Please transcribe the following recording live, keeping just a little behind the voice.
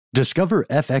Discover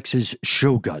FX's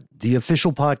Shogun, the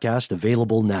official podcast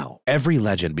available now. Every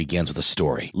legend begins with a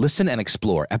story. Listen and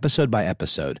explore episode by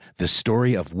episode the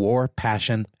story of war,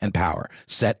 passion, and power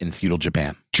set in feudal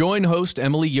Japan. Join host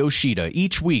Emily Yoshida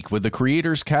each week with the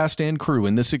creators, cast, and crew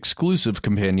in this exclusive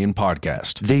companion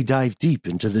podcast. They dive deep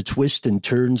into the twists and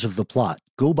turns of the plot,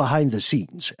 go behind the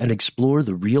scenes, and explore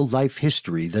the real-life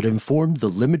history that informed the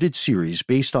limited series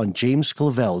based on James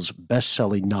Clavell's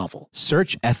best-selling novel.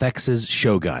 Search FX's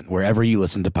Shogun wherever you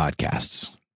listen to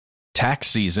podcasts. Tax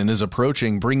season is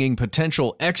approaching, bringing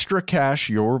potential extra cash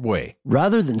your way.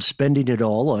 Rather than spending it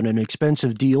all on an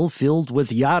expensive deal filled with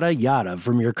yada yada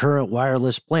from your current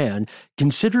wireless plan,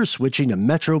 consider switching to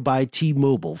Metro by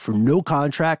T-Mobile for no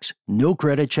contracts, no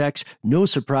credit checks, no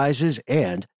surprises,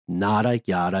 and nada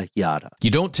yada yada. You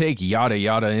don't take yada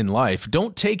yada in life.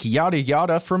 Don't take yada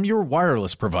yada from your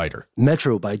wireless provider.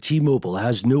 Metro by T-Mobile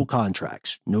has no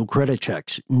contracts, no credit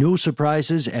checks, no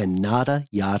surprises, and nada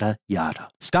yada yada.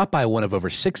 Stop by one of over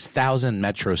 6,000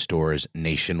 Metro stores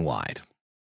nationwide.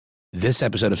 This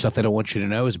episode of Stuff They Don't Want You to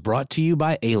Know is brought to you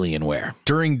by Alienware.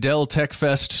 During Dell Tech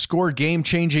Fest, score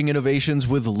game-changing innovations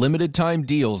with limited-time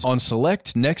deals on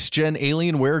select next-gen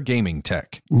Alienware gaming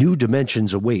tech. New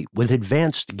dimensions await with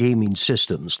advanced gaming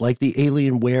systems like the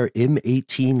Alienware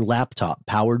M18 laptop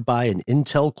powered by an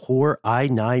Intel Core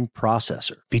i9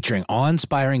 processor. Featuring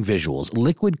awe-inspiring visuals,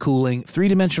 liquid cooling,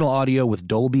 three-dimensional audio with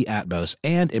Dolby Atmos,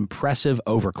 and impressive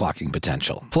overclocking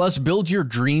potential. Plus, build your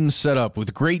dream setup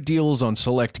with great deals on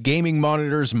select gaming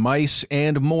monitors, mice,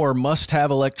 and more must-have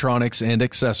electronics and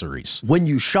accessories. When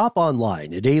you shop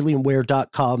online at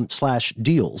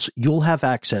alienware.com/deals, you'll have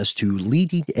access to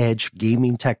leading-edge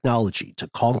gaming technology to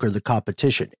conquer the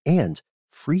competition and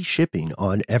free shipping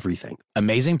on everything.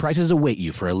 Amazing prices await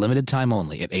you for a limited time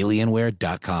only at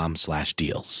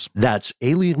alienware.com/deals. That's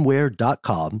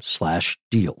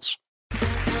alienware.com/deals.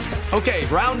 Okay,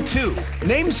 round two.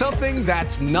 Name something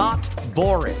that's not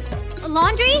boring. A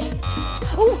laundry?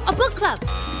 Ooh, a book club.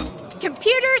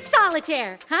 Computer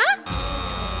solitaire, huh?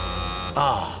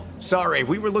 Ah, sorry,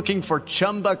 we were looking for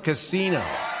Chumba Casino.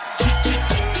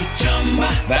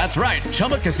 That's right,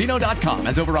 ChumbaCasino.com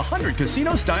has over 100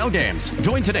 casino-style games.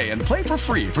 Join today and play for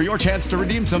free for your chance to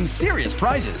redeem some serious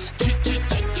prizes.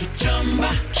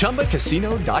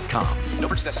 ChumbaCasino.com. No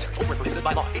purchase necessary. Void where prohibited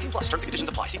by law. 18+. Terms and conditions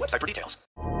apply. See website for details.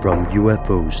 From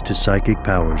UFOs to psychic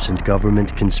powers and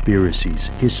government conspiracies,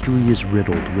 history is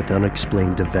riddled with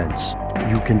unexplained events.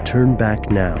 You can turn back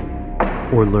now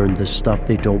or learn the stuff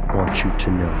they don't want you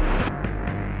to know.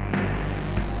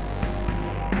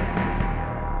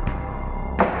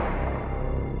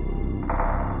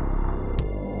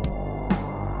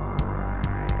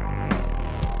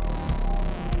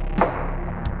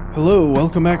 Hello,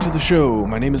 welcome back to the show.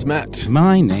 My name is Matt.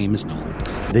 My name is Noel.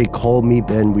 They call me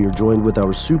Ben. We are joined with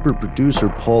our super producer,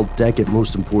 Paul Deckett.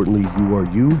 Most importantly,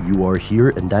 you are here,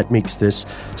 and that makes this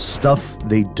stuff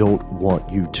they don't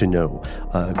want you to know.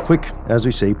 Quick, as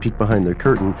we say, peek behind the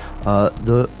curtain.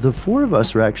 The four of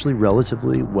us are actually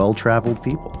relatively well-traveled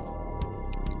people.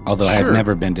 Although I have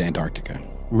never been to Antarctica.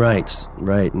 Right,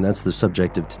 and that's the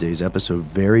subject of today's episode.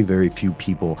 Very, very few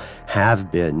people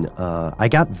have been. I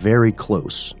got very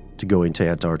close to going to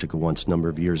Antarctica once a number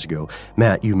of years ago.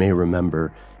 Matt, you may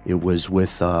remember, it was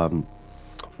with a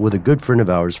good friend of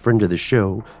ours, friend of the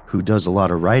show, who does a lot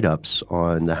of write-ups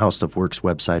on the How Stuff Works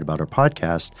website about our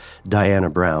podcast, Diana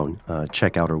Brown.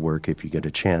 Check out her work if you get a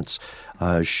chance.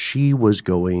 Her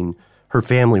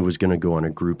family was going to go on a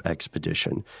group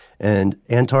expedition. And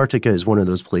Antarctica is one of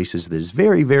those places that is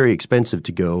very, very expensive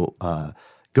to go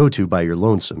to by your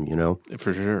lonesome, you know?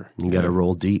 For sure. You got to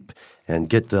roll deep and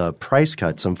get the price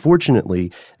cuts.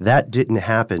 Unfortunately, that didn't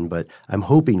happen, but I'm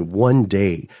hoping one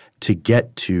day to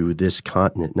get to this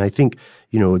continent. And I think,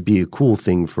 it would be a cool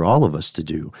thing for all of us to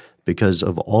do because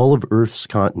of all of Earth's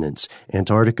continents,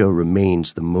 Antarctica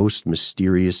remains the most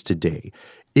mysterious today.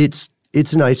 It's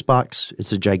an icebox.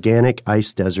 It's a gigantic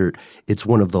ice desert. It's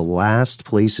one of the last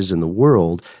places in the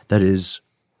world that is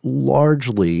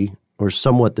largely or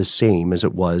somewhat the same as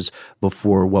it was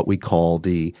before what we call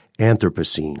the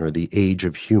Anthropocene or the age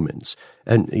of humans.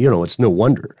 And, it's no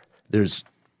wonder. There's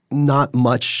not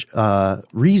much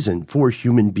reason for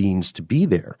human beings to be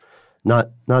there. Not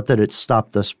that it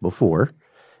stopped us before.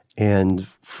 And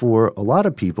for a lot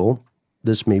of people,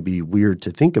 this may be weird to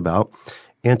think about,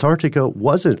 Antarctica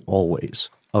wasn't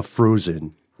always a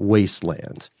frozen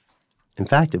wasteland. In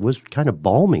fact, it was kind of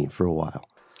balmy for a while.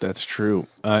 That's true.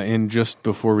 And just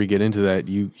before we get into that,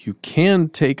 you can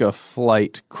take a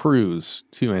flight cruise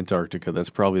to Antarctica.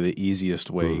 That's probably the easiest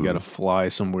way. You got to fly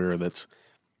somewhere that's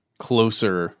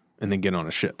closer and then get on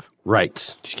a ship.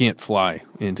 Right. You can't fly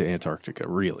into Antarctica,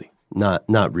 really.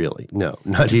 Not really. No,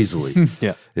 not easily.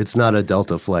 Yeah. It's not a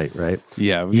Delta flight, right?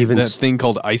 Yeah, Even that thing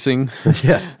called icing,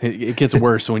 Yeah. it gets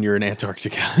worse when you're in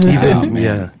Antarctica.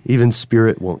 Even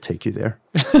Spirit won't take you there.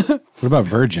 What about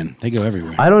Virgin? They go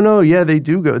everywhere. I don't know. Yeah, they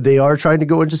do go. They are trying to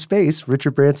go into space.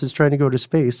 Richard Branson's trying to go to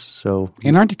space. So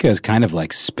Antarctica is kind of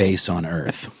like space on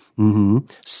Earth.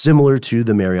 similar to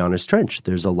the Marianas Trench,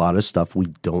 there's a lot of stuff we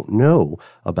don't know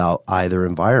about either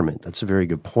environment. That's a very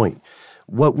good point.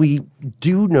 What we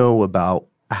do know about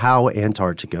how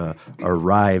Antarctica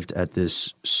arrived at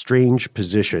this strange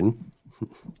position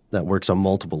that works on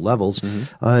multiple levels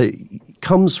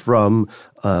comes from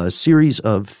a series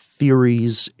of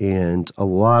theories and a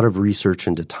lot of research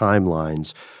into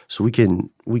timelines. So we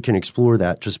can explore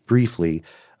that just briefly.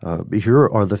 Here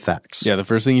are the facts. Yeah, the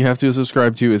first thing you have to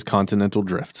subscribe to is continental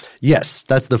drift. Yes,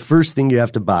 that's the first thing you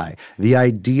have to buy. The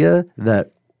idea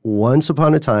that once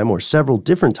upon a time or several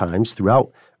different times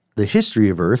throughout the history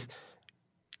of Earth,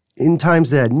 in times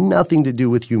that had nothing to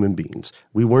do with human beings,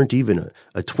 we weren't even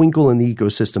a twinkle in the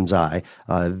ecosystem's eye.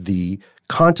 The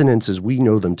continents as we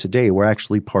know them today were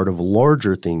actually part of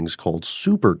larger things called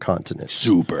supercontinents.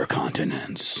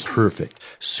 Supercontinents. Perfect.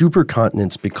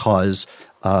 Supercontinents because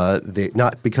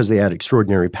not because they had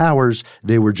extraordinary powers,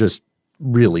 they were just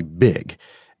really big.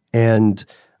 And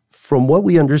from what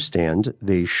we understand,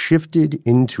 they shifted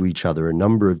into each other, a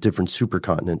number of different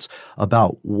supercontinents,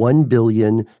 about 1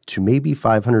 billion to maybe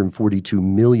 542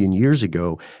 million years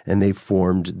ago, and they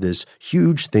formed this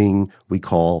huge thing we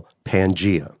call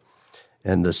Pangaea.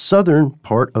 And the southern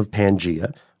part of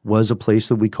Pangaea was a place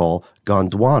that we call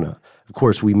Gondwana. Of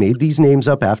course, we made these names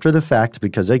up after the fact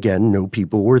because, again, no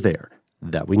people were there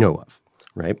that we know of,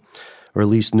 right? Or at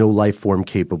least no life form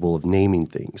capable of naming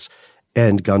things.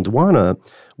 And Gondwana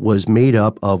was made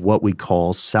up of what we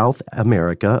call South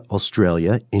America,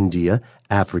 Australia, India,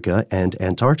 Africa, and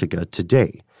Antarctica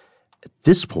today. At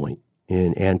this point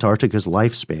in Antarctica's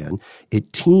lifespan,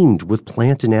 it teemed with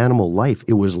plant and animal life.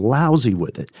 It was lousy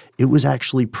with it. It was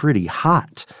actually pretty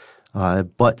hot.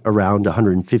 But around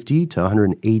 150 to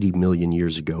 180 million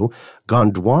years ago,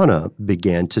 Gondwana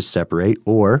began to separate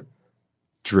or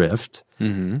drift.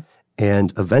 And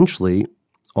eventually,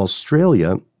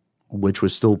 Australia, which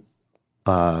was still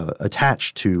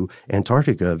attached to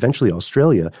Antarctica, eventually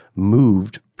Australia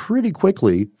moved pretty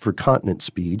quickly for continent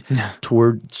speed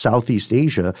toward Southeast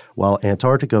Asia, while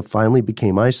Antarctica finally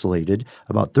became isolated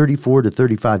about 34 to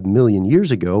 35 million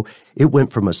years ago. It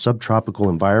went from a subtropical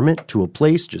environment to a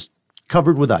place just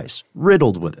covered with ice,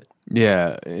 riddled with it.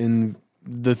 Yeah, and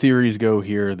the theories go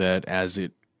here that as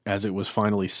it was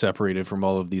finally separated from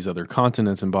all of these other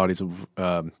continents and bodies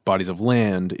of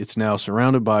land, it's now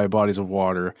surrounded by bodies of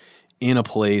water in a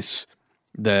place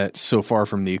that so far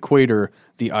from the equator,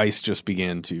 the ice just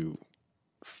began to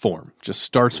form. Just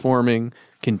starts forming,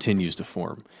 continues to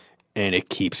form, and it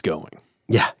keeps going.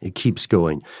 Yeah, it keeps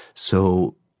going.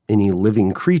 So any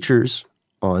living creatures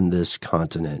on this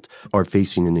continent are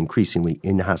facing an increasingly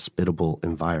inhospitable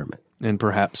environment. And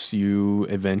perhaps you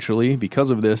eventually, because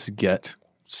of this, get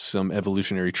some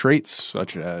evolutionary traits,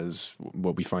 such as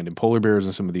what we find in polar bears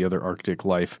and some of the other Arctic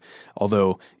life,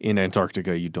 although in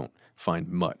Antarctica you don't find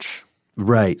much.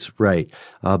 Right.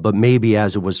 But maybe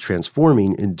as it was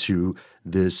transforming into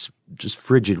this just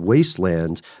frigid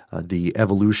wasteland, the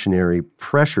evolutionary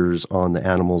pressures on the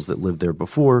animals that lived there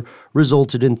before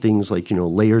resulted in things like,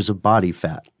 layers of body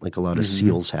fat, like a lot of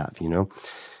seals have,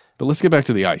 But let's get back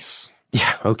to the ice.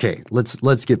 Yeah, okay.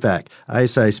 Let's get back.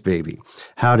 Ice baby.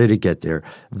 How did it get there?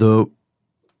 The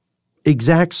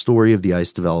exact story of the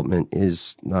ice development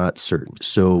is not certain.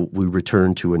 So we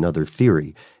return to another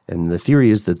theory. And the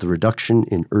theory is that the reduction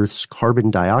in Earth's carbon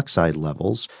dioxide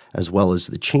levels, as well as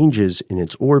the changes in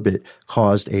its orbit,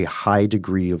 caused a high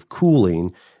degree of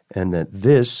cooling, and that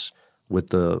this, with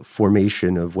the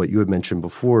formation of what you had mentioned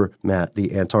before, Matt,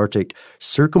 the Antarctic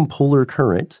Circumpolar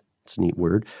Current, it's a neat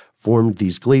word, formed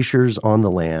these glaciers on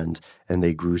the land, and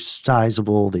they grew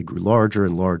sizable, they grew larger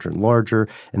and larger and larger,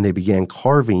 and they began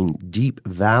carving deep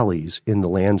valleys in the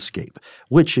landscape,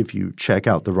 which if you check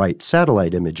out the right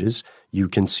satellite images, you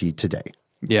can see today.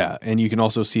 Yeah, and you can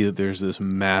also see that there's this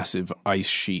massive ice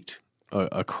sheet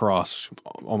across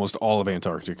almost all of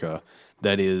Antarctica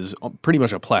that is pretty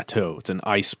much a plateau. It's an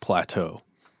ice plateau.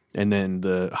 And then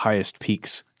the highest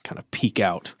peaks kind of peek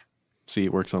out. See,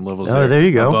 it works on levels there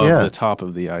you go. Above the top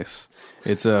of the ice.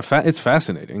 It's it's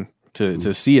fascinating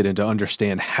to see it and to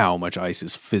understand how much ice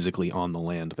is physically on the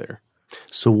land there.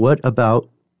 So what about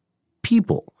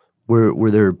people?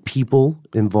 Were there people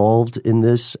involved in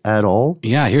this at all?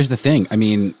 Yeah, here's the thing. I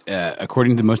mean,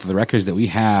 according to most of the records that we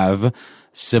have,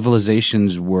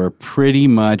 civilizations were pretty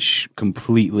much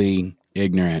completely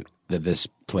ignorant that this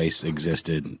place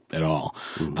existed at all.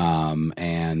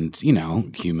 And,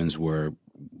 humans were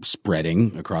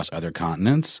spreading across other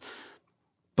continents,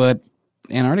 but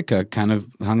Antarctica kind of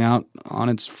hung out on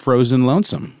its frozen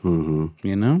lonesome,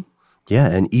 Yeah,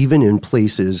 and even in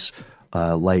places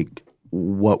like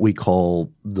what we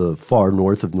call the far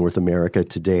north of North America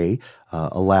today,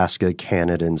 Alaska,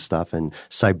 Canada and stuff, and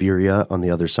Siberia on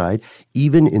the other side,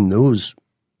 even in those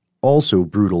also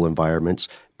brutal environments,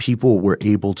 people were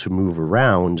able to move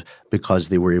around because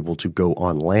they were able to go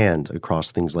on land across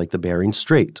things like the Bering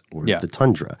Strait or the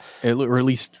tundra. Or at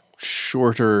least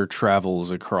shorter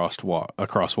travels across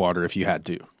water if you had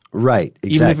to. Right,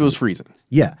 exactly. Even if it was freezing.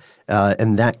 Yeah,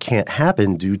 and that can't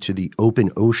happen due to the open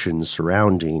ocean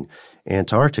surrounding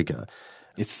Antarctica.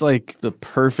 It's like the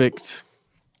perfect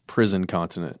prison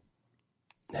continent.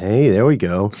 Hey, there we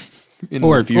go.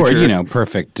 Or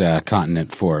perfect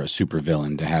continent for a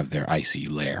supervillain to have their icy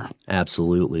lair.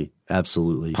 Absolutely.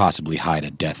 Possibly hide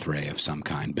a death ray of some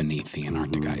kind beneath the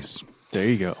Antarctic ice. There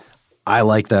you go. I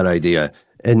like that idea.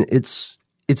 And it's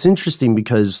interesting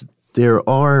because there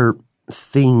are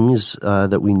things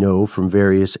that we know from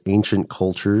various ancient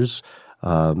cultures,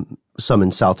 some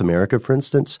in South America, for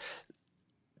instance,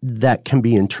 that can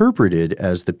be interpreted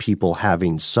as the people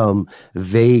having some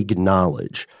vague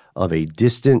knowledge of a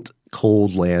distant,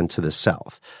 cold land to the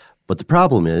south. But the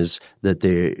problem is that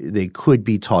they could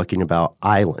be talking about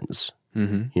islands.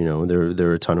 Mm-hmm. There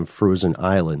are a ton of frozen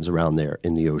islands around there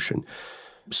in the ocean.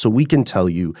 So we can tell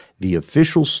you the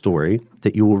official story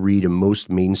that you will read in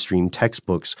most mainstream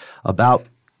textbooks about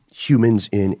humans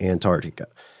in Antarctica.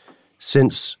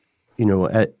 Since,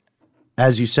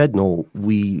 as you said, Noel,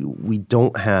 we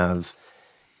don't have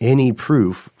any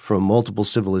proof from multiple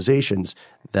civilizations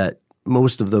that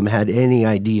most of them had any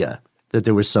idea that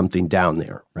there was something down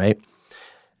there, right?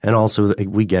 And also,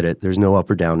 we get it, there's no up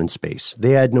or down in space.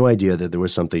 They had no idea that there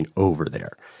was something over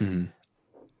there. Mm-hmm.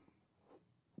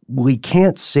 We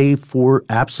can't say for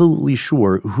absolutely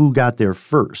sure who got there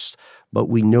first, but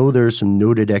we know there are some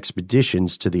noted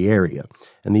expeditions to the area,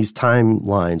 and these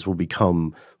timelines will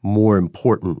become more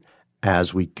important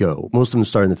as we go. Most of them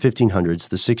start in the 1500s,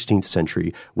 the 16th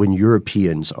century, when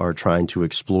Europeans are trying to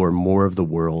explore more of the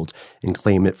world and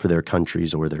claim it for their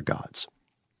countries or their gods.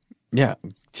 Yeah,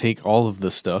 take all of the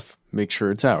stuff, make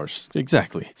sure it's ours.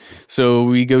 Exactly. So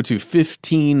we go to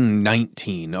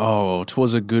 1519. Oh,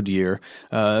 'twas a good year.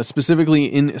 Specifically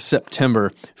in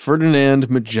September, Ferdinand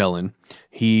Magellan,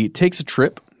 he takes a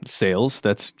trip, sails.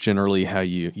 That's generally how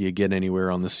you get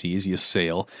anywhere on the seas. You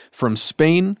sail from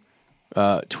Spain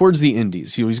towards the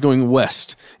Indies. He's going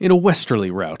west in a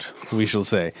westerly route, we shall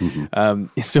say.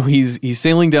 Mm-hmm. So he's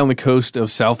sailing down the coast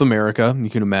of South America. You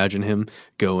can imagine him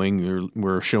going.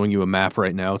 We're showing you a map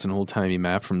right now. It's an old-timey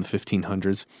map from the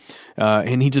 1500s.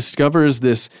 And he discovers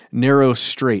this narrow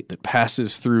strait that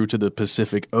passes through to the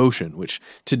Pacific Ocean, which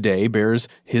today bears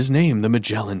his name, the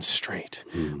Magellan Strait.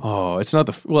 Mm. Oh, it's not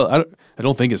I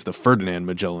don't think it's the Ferdinand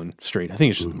Magellan Strait. I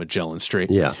think it's just the Magellan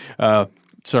Strait. Yeah.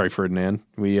 Sorry, Ferdinand.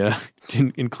 We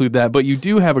didn't include that. But you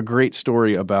do have a great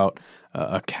story about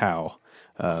a cow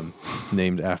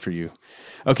named after you.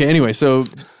 Okay, anyway, so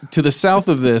to the south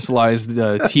of this lies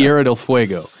the Tierra del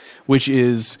Fuego, which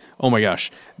is, oh my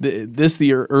gosh,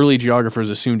 the early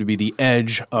geographers assumed to be the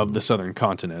edge of the southern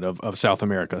continent of South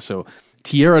America. So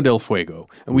Tierra del Fuego.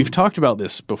 And we've talked about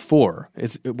this before.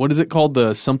 What is it called?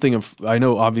 I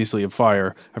know obviously of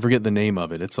fire. I forget the name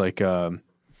of it. It's like, it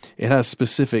has a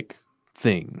specific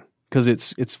thing because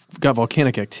it's got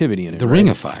volcanic activity in it. The Ring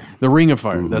of Fire. The Ring of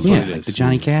Fire. That's what it is. Like the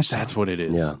Johnny Cash song. That's what it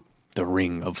is. Yeah. The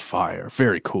Ring of Fire.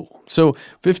 Very cool. So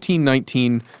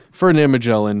 1519, Ferdinand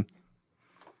Magellan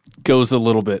goes a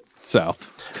little bit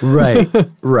south.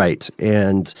 Right.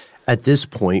 And at this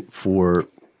point, for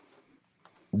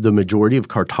the majority of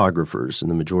cartographers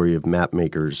and the majority of map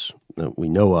makers that we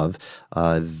know of,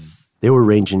 they were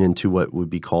ranging into what would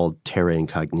be called terra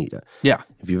incognita. Yeah.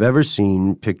 If you've ever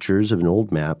seen pictures of an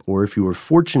old map, or if you were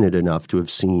fortunate enough to have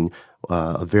seen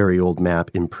a very old map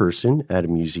in person at a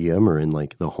museum or in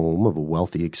like the home of a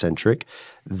wealthy eccentric,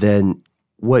 then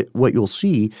what you'll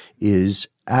see is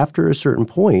after a certain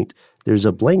point, there's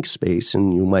a blank space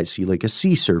and you might see like a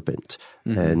sea serpent.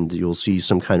 Mm-hmm. And you'll see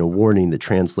some kind of warning that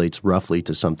translates roughly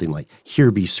to something like, "Here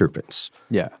be serpents."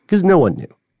 Yeah. Because no one knew.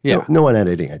 Yeah. No one had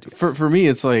any idea. For me,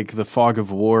 it's like the fog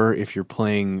of war. If you're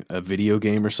playing a video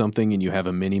game or something and you have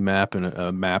a mini map and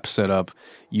a map set up,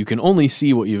 you can only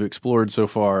see what you've explored so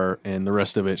far, and the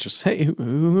rest of it's just, hey,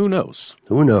 who knows?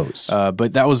 Who knows?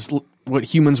 But that was what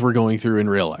humans were going through in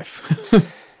real life.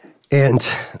 And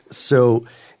so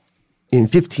in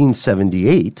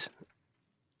 1578,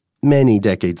 many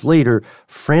decades later,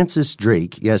 Francis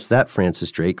Drake, yes, that Francis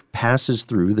Drake, passes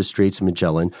through the Straits of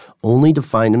Magellan only to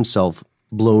find himself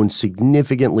blown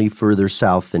significantly further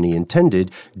south than he intended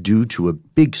due to a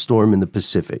big storm in the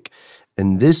Pacific.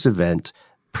 And this event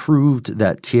proved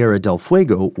that Tierra del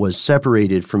Fuego was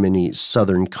separated from any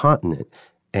southern continent,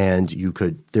 and you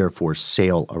could therefore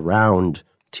sail around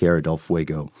Tierra del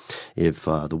Fuego if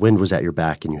the wind was at your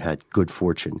back and you had good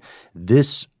fortune.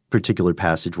 This particular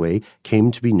passageway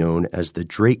came to be known as the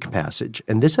Drake Passage.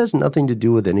 And this has nothing to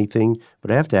do with anything,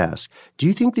 but I have to ask, do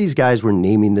you think these guys were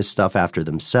naming this stuff after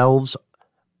themselves?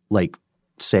 Like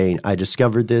saying, I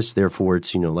discovered this, therefore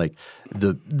it's, like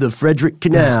the Frederick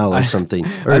Canal or something.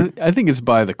 Or, I think it's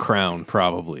by the crown,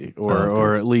 probably,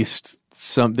 or at least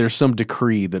there's some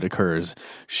decree that occurs,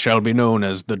 shall be known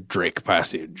as the Drake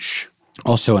Passage.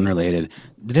 Also unrelated,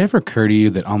 did it ever occur to you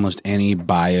that almost any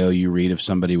bio you read of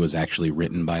somebody was actually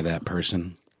written by that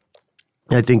person?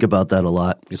 I think about that a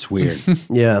lot. It's weird.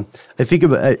 Yeah. I think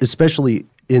about, especially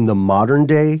in the modern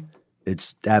day,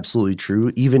 it's absolutely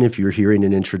true. Even if you're hearing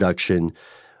an introduction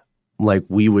like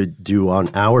we would do on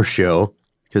our show,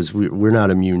 because we're not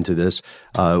immune to this,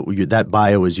 that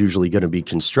bio is usually going to be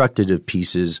constructed of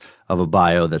pieces of a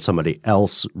bio that somebody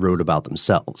else wrote about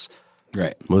themselves.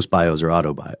 Right. Most bios are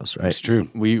autobios, right? It's true.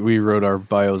 We wrote our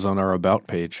bios on our About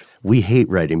page. We hate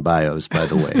writing bios, by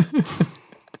the way.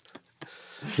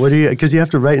 Because you have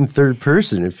to write in third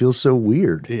person. It feels so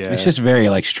weird. Yeah. It's just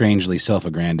very strangely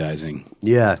self-aggrandizing.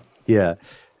 Yeah. Yeah.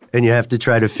 And you have to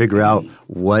try to figure out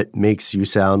what makes you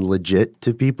sound legit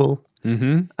to people.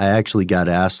 Mm-hmm. I actually got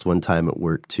asked one time at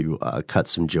work to cut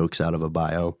some jokes out of a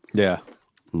bio. Yeah.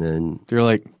 And then they're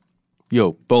like,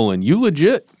 yo, Bolin, you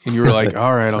legit? And you were like,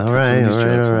 all right, I'll cut some of these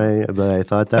jokes. All right. But I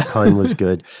thought that pun was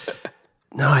good.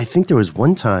 No, I think there was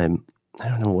one time, I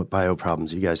don't know what bio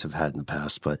problems you guys have had in the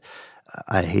past, but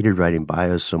I hated writing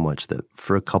bios so much that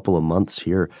for a couple of months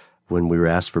here, when we were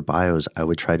asked for bios, I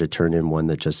would try to turn in one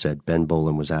that just said Ben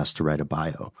Bolin was asked to write a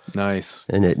bio. Nice.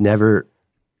 And it never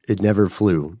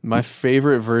flew. My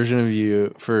favorite version of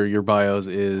you for your bios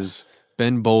is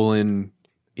Ben Bolin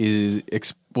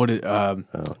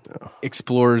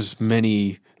explores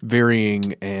many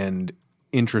varying and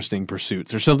interesting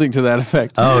pursuits, or something to that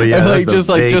effect. Oh yeah, just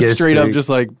straight up, just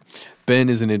like Ben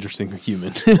is an interesting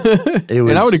human.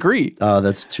 And I would agree. Oh,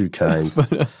 that's too kind.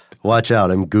 Watch out!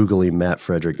 I'm googling Matt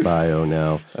Frederick bio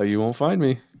now. You won't find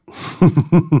me.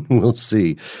 We'll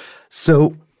see.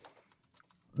 So,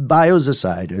 bios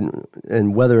aside,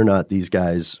 and whether or not these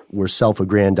guys were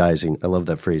self-aggrandizing, I love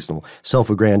that phrase,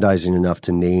 self-aggrandizing enough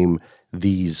to name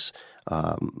these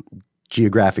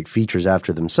geographic features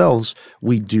after themselves,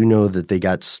 we do know that they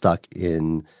got stuck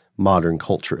in modern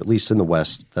culture, at least in the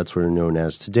West. That's what they're known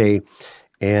as today.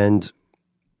 And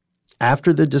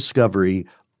after the discovery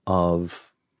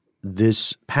of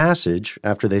this passage,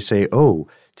 after they say, oh,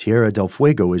 Tierra del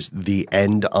Fuego is the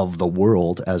end of the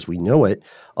world as we know it,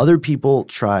 other people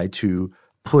try to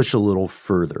push a little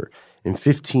further. In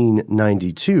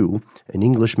 1592, an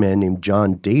Englishman named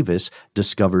John Davis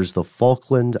discovers the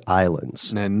Falkland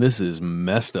Islands. And this is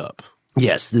messed up.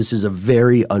 Yes, this is a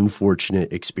very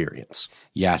unfortunate experience.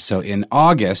 Yeah, so in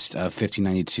August of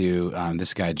 1592,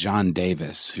 this guy, John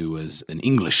Davis, who was an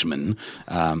Englishman,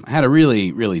 had a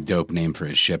really, really dope name for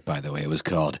his ship, by the way. It was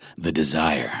called the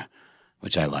Desire,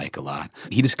 which I like a lot.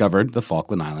 He discovered the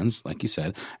Falkland Islands, like you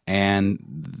said, and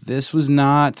this was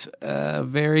not a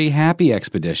very happy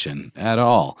expedition at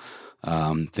all.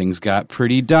 Things got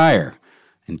pretty dire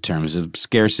in terms of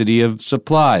scarcity of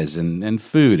supplies and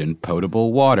food and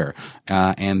potable water.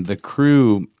 And the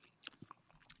crew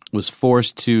was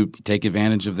forced to take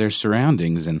advantage of their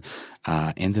surroundings and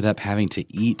ended up having to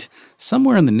eat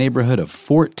somewhere in the neighborhood of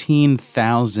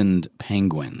 14,000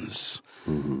 penguins.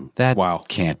 Mm-hmm. That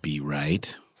can't be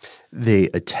right. They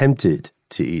attempted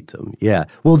to eat them. Yeah.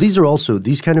 Well, these are also,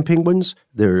 these kind of penguins,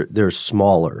 they're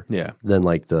smaller than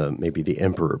like maybe the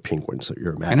emperor penguins that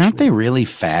you're imagining. And aren't they really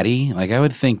fatty? Like I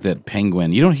would think that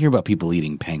penguin, you don't hear about people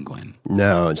eating penguin.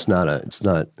 No, it's not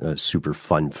a super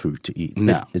fun food to eat.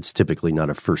 No. It's typically not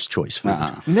a first choice food.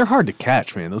 And they're hard to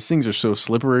catch, man. Those things are so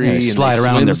slippery. Yeah, they slide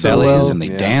around on their bellies and they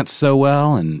dance so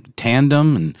well and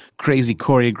tandem and crazy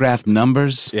choreographed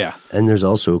numbers. Yeah. And there's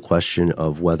also a question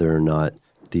of whether or not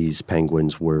these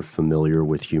penguins were familiar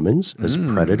with humans as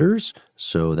predators,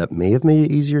 so that may have made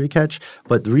it easier to catch.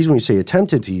 But the reason we say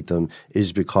attempted to eat them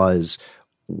is because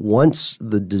once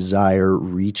the desire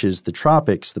reaches the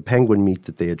tropics, the penguin meat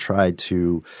that they had tried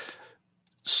to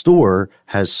store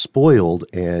has spoiled,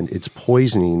 and it's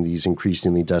poisoning these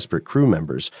increasingly desperate crew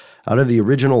members. Out of the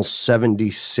original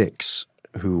 76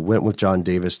 who went with John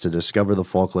Davis to discover the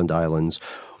Falkland Islands,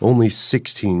 only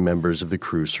 16 members of the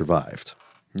crew survived.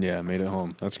 Yeah, made it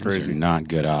home. That's These crazy. are not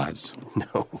good odds.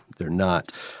 No, they're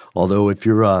not. Although if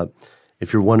you're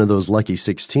one of those lucky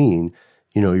 16,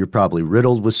 you're probably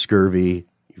riddled with scurvy.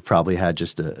 You've probably had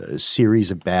just a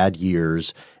series of bad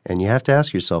years, and you have to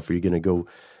ask yourself, are you going to go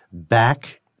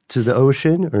back to the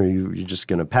ocean, or are you just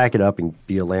going to pack it up and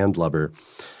be a landlubber?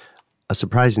 A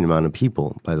surprising amount of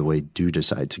people, by the way, do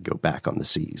decide to go back on the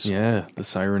seas. Yeah, the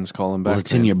sirens calling back. Well,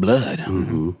 it's in your blood.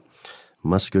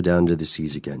 Must go down to the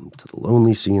seas again, to the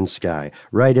lonely sea and sky.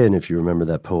 Write in if you remember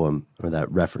that poem or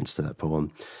that reference to that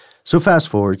poem. So fast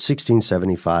forward,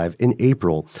 1675, in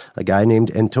April, a guy named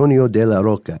Antonio de la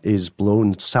Roca is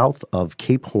blown south of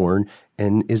Cape Horn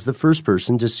and is the first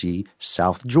person to see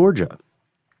South Georgia.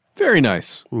 Very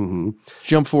nice.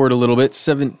 Jump forward a little bit.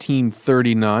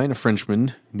 1739, a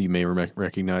Frenchman, you may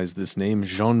recognize this name,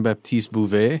 Jean-Baptiste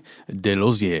Bouvet de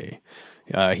Lozier.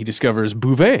 He discovers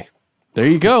Bouvet. There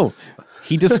you go.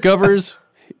 He discovers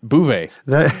Bouvet.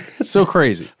 So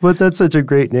crazy. But that's such a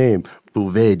great name,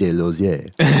 Bouvet de Lozier.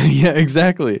 Yeah,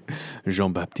 exactly.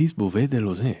 Jean-Baptiste Bouvet de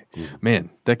Lozier. Man,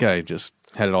 that guy just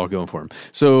had it all going for him.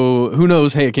 So who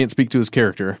knows? Hey, I can't speak to his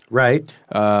character. Right.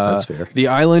 That's fair. The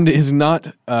island is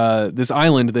not, this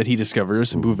island that he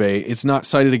discovers, Bouvet, it's not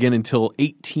sighted again until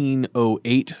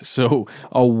 1808, so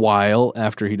a while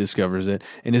after he discovers it,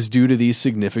 and is due to these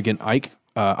significant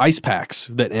ice packs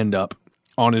that end up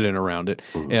on it and around it.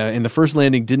 And the first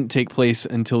landing didn't take place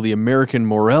until the American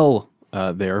Morel,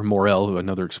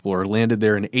 another explorer, landed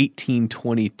there in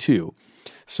 1822.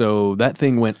 So that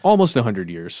thing went almost 100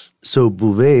 years. So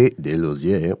Bouvet de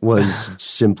Lozier was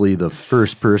simply the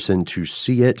first person to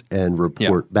see it and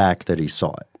report back that he saw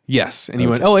it. Yes. And he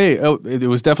went, it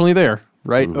was definitely there,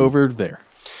 right over there.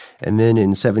 And then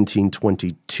in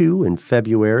 1722, in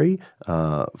February,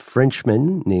 a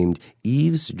Frenchman named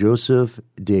Yves Joseph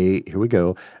de,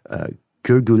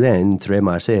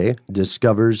 Kerguelen-Trémarcé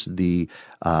discovers the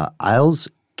Isles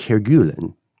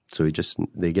Kerguelen. So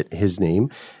they get his name.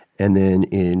 And then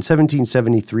in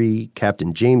 1773,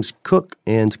 Captain James Cook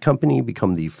and company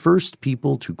become the first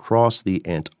people to cross the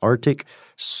Antarctic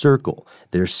Circle.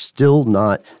 They're still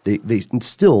not,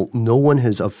 no one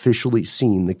has officially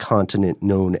seen the continent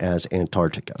known as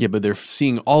Antarctica. Yeah, but they're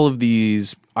seeing all of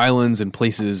these islands and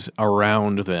places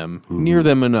around them, near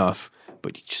them enough,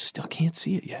 but you just still can't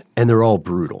see it yet. And they're all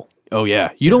brutal. Oh,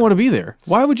 yeah. You don't want to be there.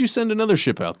 Why would you send another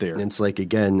ship out there? It's like,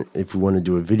 again, if we want to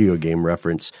do a video game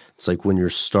reference, it's like when you're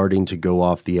starting to go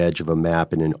off the edge of a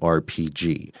map in an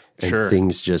RPG. And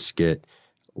things just get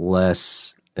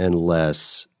less and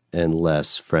less and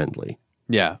less friendly.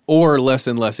 Yeah, or less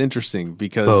and less interesting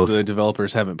because the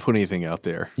developers haven't put anything out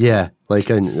there. Yeah, like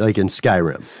in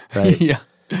Skyrim, right? Yeah.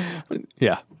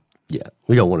 Yeah.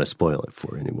 We don't want to spoil it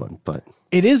for anyone, but...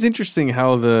 It is interesting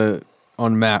how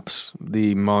on maps,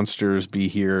 the monsters be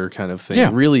here kind of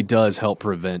thing really does help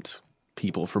prevent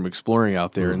people from exploring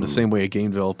out there in the same way a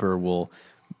game developer will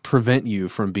prevent you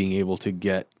from being able to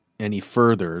get any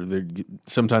further.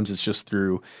 Sometimes it's just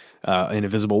through an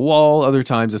invisible wall. Other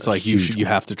times it's like you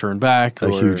have to turn back.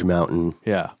 A huge mountain.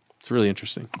 Yeah, it's really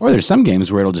interesting. Or there's some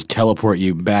games where it'll just teleport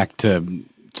you back to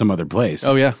some other place.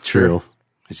 Oh, yeah. True.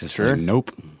 It's just like,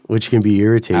 nope. Which can be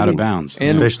irritating. Out of bounds.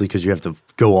 Especially because you have to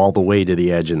go all the way to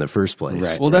the edge in the first place.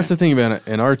 Right. Well, that's the thing about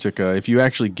Antarctica. If you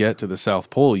actually get to the South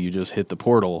Pole, you just hit the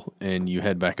portal and you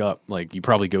head back up. Like, you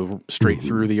probably go straight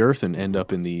through the Earth and end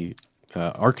up in the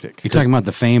Arctic. You're talking about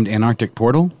the famed Antarctic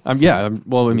portal?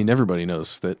 Well, I mean, everybody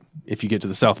knows that if you get to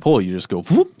the South Pole, you just go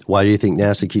whoop. Why do you think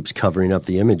NASA keeps covering up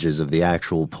the images of the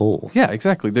actual pole? Yeah,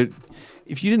 exactly.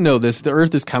 If you didn't know this, the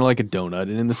Earth is kind of like a donut,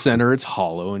 and in the center it's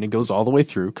hollow, and it goes all the way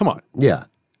through. Come on. Yeah.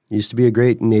 Used to be a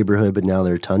great neighborhood, but now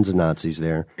there are tons of Nazis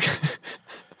there.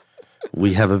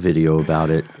 We have a video about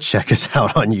it. Check us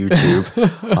out on YouTube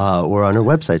or on our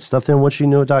website,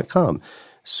 StuffThatIWantYouToKnow.com.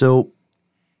 So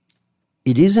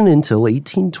it isn't until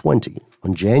 1820,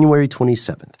 on January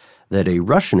 27th, that a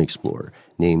Russian explorer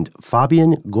named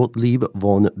Fabian Gottlieb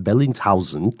von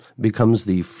Bellingshausen becomes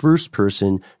the first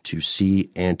person to see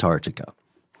Antarctica.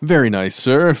 Very nice,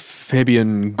 sir.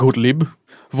 Fabian Gottlieb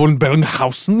von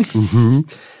Bellingshausen.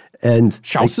 And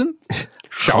Schausen?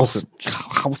 Schausen.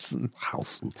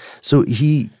 So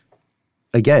he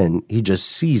just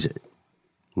sees it.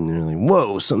 And they're like,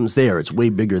 whoa, something's there. It's way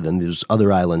bigger than those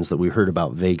other islands that we heard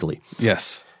about vaguely.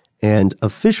 Yes. And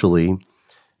officially,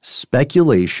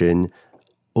 speculation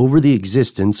over the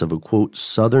existence of a, quote,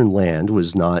 southern land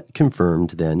was not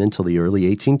confirmed then until the early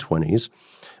 1820s,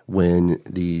 when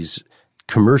these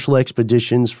commercial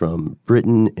expeditions from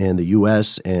Britain and the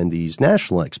U.S. and these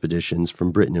national expeditions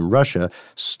from Britain and Russia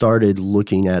started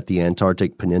looking at the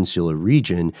Antarctic Peninsula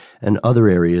region and other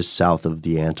areas south of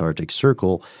the Antarctic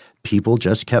Circle. People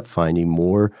just kept finding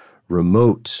more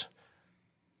remote,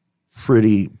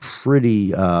 pretty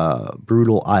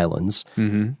brutal islands.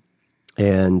 Mm-hmm.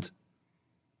 And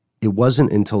it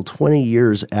wasn't until 20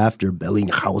 years after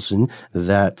Bellinghausen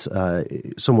that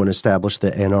someone established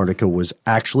that Antarctica was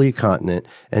actually a continent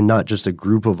and not just a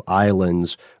group of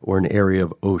islands or an area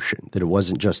of ocean, that it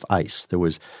wasn't just ice. There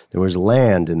was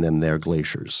land in them there,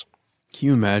 glaciers. Can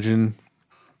you imagine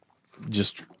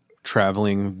just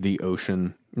traveling the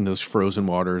ocean in those frozen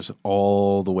waters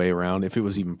all the way around? If it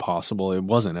was even possible, it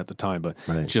wasn't at the time, but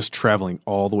just traveling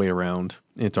all the way around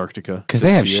Antarctica. Because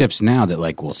they have ships now that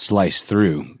like will slice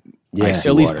through. Yeah,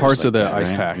 at least parts of the ice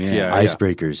pack. Yeah,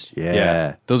 icebreakers.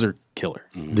 Yeah, those are killer.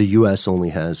 The U.S. only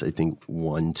has, I think,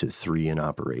 1 to 3 in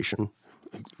operation.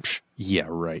 Yeah,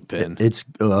 right, Ben. It's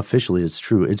officially it's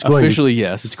true. It's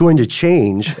yes. It's going to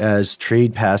change as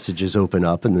trade passages open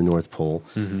up in the North Pole.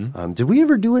 Mm-hmm. Did we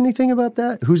ever do anything about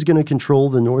that? Who's going to control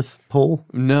the North Pole?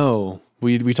 No,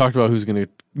 we talked about who's going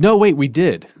to. No, wait, we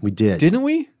did. We did, didn't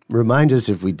we? Remind us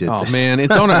if we did. Oh this. man,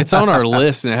 it's on our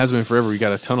list, and it has been forever. We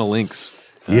got a ton of links.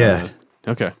 Yeah.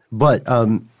 Okay. But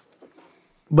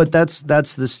that's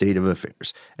the state of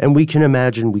affairs, and we can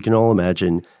all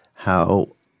imagine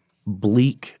how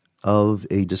bleak of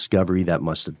a discovery that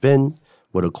must have been.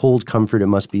 What a cold comfort it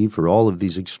must be for all of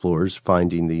these explorers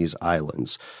finding these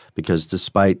islands, because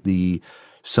despite the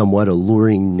somewhat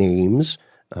alluring names,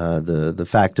 the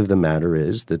fact of the matter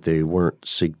is that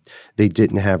they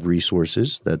didn't have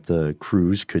resources that the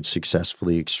crews could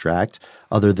successfully extract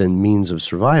other than means of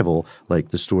survival, like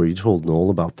the story you told, Noel,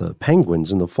 about the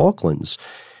penguins in the Falklands.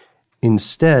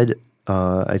 Instead,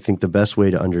 I think the best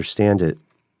way to understand it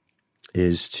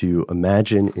is to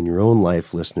imagine in your own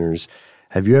life, listeners,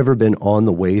 have you ever been on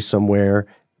the way somewhere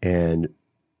and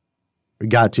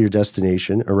got to your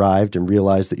destination, arrived, and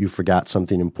realized that you forgot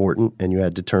something important and you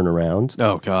had to turn around?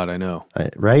 Oh, God, I know.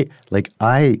 Right? Like,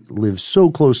 I live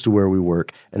so close to where we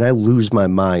work, and I lose my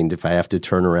mind if I have to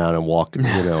turn around and walk,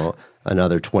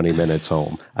 another 20 minutes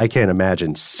home. I can't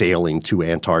imagine sailing to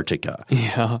Antarctica.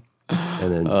 Yeah.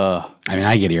 And then,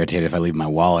 I get irritated if I leave my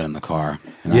wallet in the car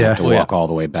and I have to walk all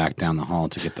the way back down the hall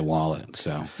to get the wallet.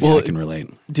 So I can relate.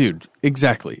 Dude,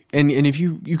 exactly. And if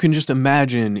you can just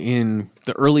imagine in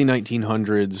the early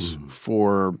 1900s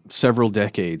for several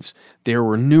decades, there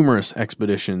were numerous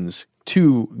expeditions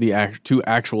to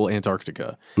actual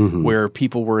Antarctica where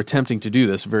people were attempting to do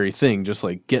this very thing, just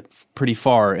like get pretty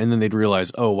far, and then they'd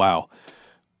realize, oh, wow,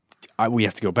 we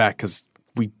have to go back because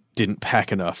we didn't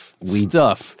pack enough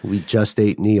stuff. We just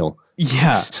ate Neil.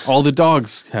 Yeah, all the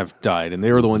dogs have died, and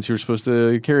they were the ones who were supposed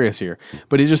to carry us here.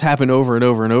 But it just happened over and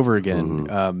over and over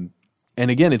again. And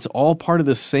again, it's all part of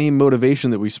the same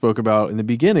motivation that we spoke about in the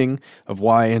beginning of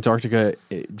why Antarctica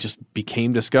just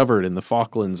became discovered in the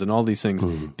Falklands and all these things,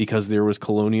 because there was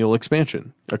colonial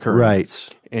expansion occurring. Right.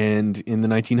 And in the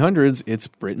 1900s, it's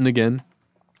Britain again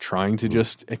trying to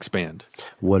just expand.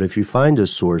 What if you find a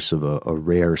source of a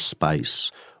rare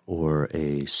spice or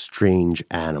a strange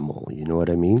animal? You know what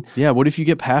I mean? Yeah, what if you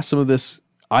get past some of this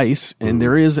ice and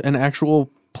there is an actual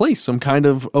place, some kind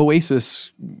of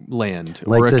oasis land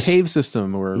or a cave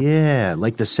system? Yeah,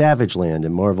 like the Savage Land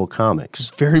in Marvel Comics.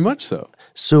 Very much so.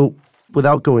 So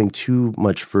without going too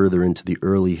much further into the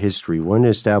early history, we want to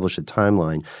establish a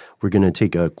timeline. We're going to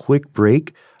take a quick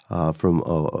break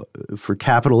for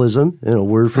capitalism and a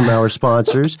word from our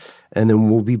sponsors, and then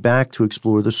we'll be back to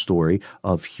explore the story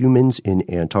of humans in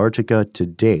Antarctica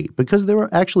today, because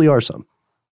there actually are some.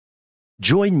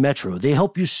 Join Metro. They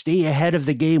help you stay ahead of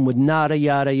the game with nada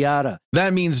yada yada.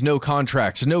 That means no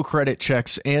contracts, no credit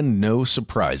checks, and no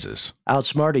surprises.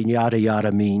 Outsmarting yada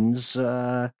yada means,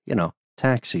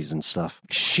 taxis and stuff.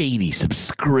 Shady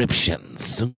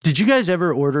subscriptions. Did you guys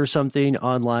ever order something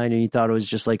online and you thought it was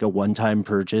just like a one-time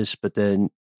purchase, but then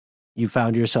you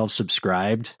found yourself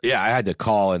subscribed? Yeah, I had to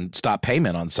call and stop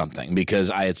payment on something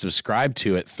because I had subscribed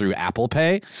to it through Apple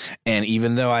Pay. And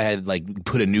even though I had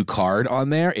put a new card on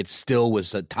there, it still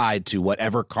was tied to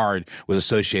whatever card was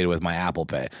associated with my Apple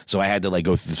Pay. So I had to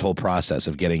go through this whole process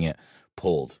of getting it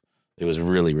pulled. It was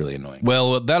really, really annoying.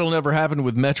 Well, that'll never happen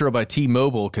with Metro by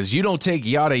T-Mobile because you don't take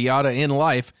yada yada in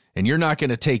life, and you're not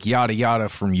going to take yada yada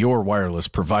from your wireless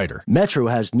provider. Metro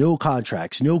has no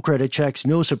contracts, no credit checks,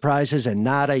 no surprises, and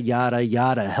nada yada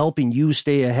yada, helping you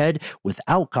stay ahead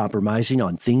without compromising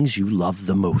on things you love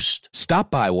the most.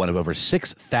 Stop by one of over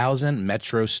 6,000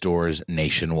 Metro stores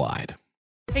nationwide.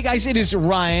 Hey guys, it is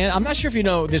Ryan. I'm not sure if you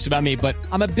know this about me, but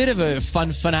I'm a bit of a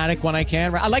fun fanatic when I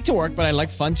can. I like to work, but I like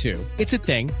fun too. It's a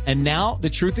thing. And now the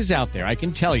truth is out there. I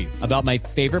can tell you about my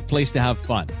favorite place to have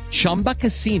fun. Chumba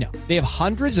Casino. They have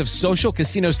hundreds of social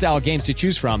casino style games to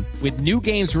choose from with new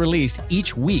games released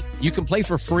each week. You can play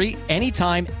for free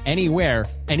anytime, anywhere.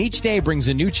 And each day brings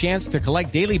a new chance to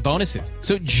collect daily bonuses.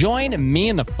 So join me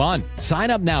in the fun.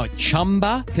 Sign up now at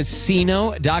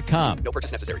ChumbaCasino.com. No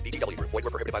purchase necessary. VGW Group. Void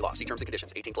where prohibited by law. See terms and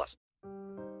conditions. 18+.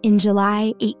 In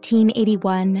July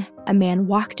 1881, a man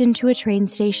walked into a train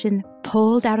station,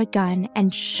 pulled out a gun,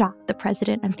 and shot the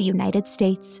President of the United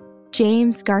States.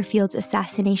 James Garfield's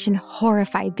assassination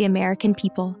horrified the American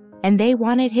people, and they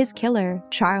wanted his killer,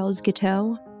 Charles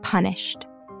Guiteau, punished.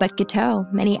 But Guiteau,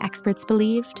 many experts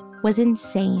believed, was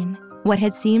insane. What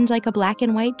had seemed like a black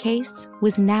and white case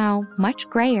was now much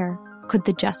grayer. Could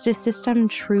the justice system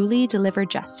truly deliver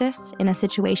justice in a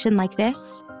situation like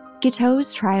this?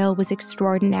 Guiteau's trial was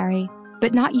extraordinary,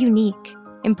 but not unique.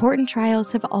 Important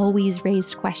trials have always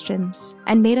raised questions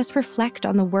and made us reflect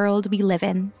on the world we live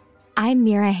in. I'm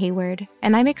Mira Hayward,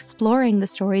 and I'm exploring the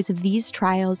stories of these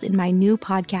trials in my new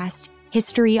podcast,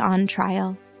 History on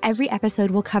Trial. Every episode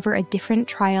will cover a different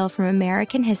trial from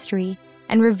American history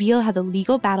and reveal how the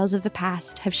legal battles of the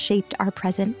past have shaped our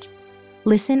present.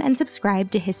 Listen and subscribe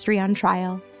to History on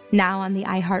Trial, now on the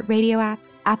iHeartRadio app,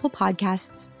 Apple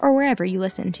Podcasts, or wherever you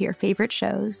listen to your favorite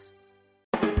shows.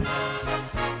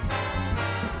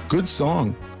 Good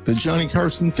song. The Johnny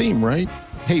Carson theme, right?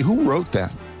 Hey, who wrote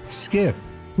that? Skip.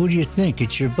 Who do you think?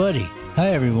 It's your buddy.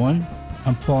 Hi, everyone.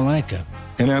 I'm Paul Anka.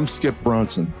 And I'm Skip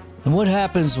Bronson. And what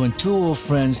happens when two old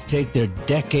friends take their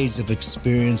decades of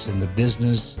experience in the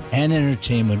business and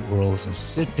entertainment worlds and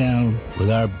sit down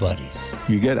with our buddies?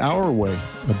 You get Our Way,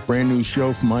 a brand new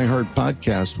show from iHeart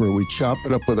Podcast where we chop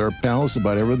it up with our pals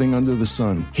about everything under the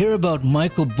sun. Hear about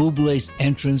Michael Bublé's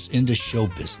entrance into show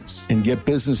business. And get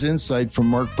business insight from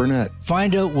Mark Burnett.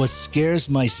 Find out what scares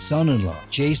my son-in-law,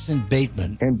 Jason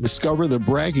Bateman. And discover the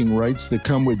bragging rights that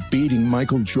come with beating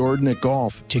Michael Jordan at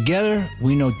golf. Together,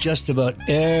 we know just about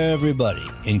everybody,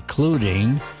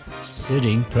 including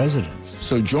sitting presidents.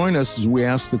 So join us as we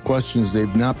ask the questions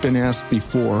they've not been asked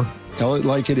before, tell it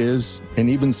like it is, and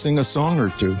even sing a song or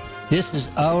two. This is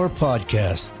our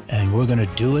podcast, and we're going to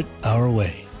do it our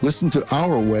way. Listen to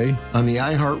Our Way on the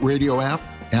iHeartRadio app,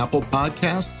 Apple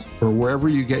Podcasts, or wherever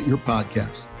you get your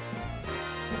podcasts.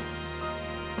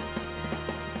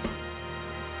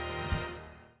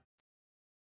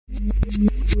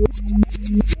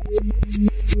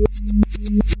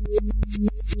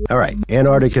 All right,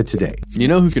 Antarctica Today. You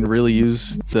know who can really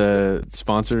use the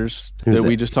sponsors Who's that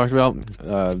we that? just talked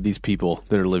about? These people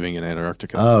that are living in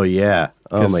Antarctica. Oh, yeah.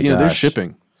 Oh, my They're gosh.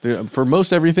 shipping. For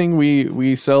most everything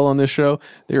we sell on this show,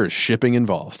 there is shipping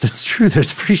involved. That's true.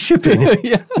 There's free shipping.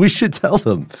 Yeah. We should tell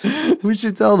them.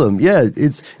 Yeah,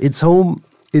 it's home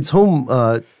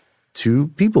to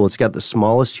people. It's got the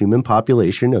smallest human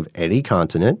population of any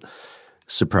continent.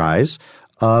 Surprise.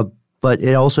 But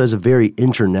it also has a very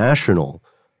international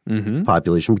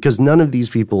population because none of these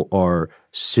people are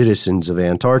citizens of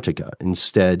Antarctica.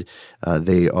 Instead,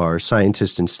 they are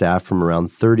scientists and staff from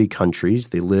around 30 countries.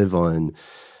 They live on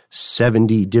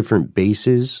 70 different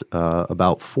bases.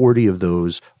 About 40 of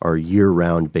those are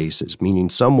year-round bases, meaning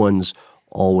someone's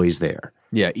always there.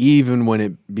 Yeah, even when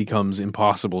it becomes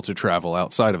impossible to travel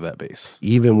outside of that base.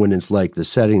 Even when it's like the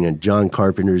setting in John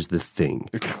Carpenter's The Thing.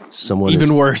 Someone Even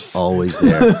is worse. always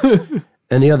there.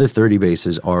 And the other 30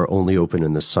 bases are only open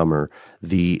in the summer.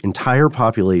 The entire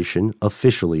population,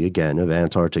 officially again, of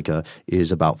Antarctica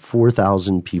is about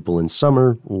 4,000 people in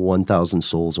summer, 1,000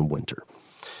 souls in winter.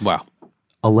 Wow.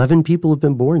 11 people have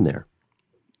been born there.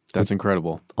 That's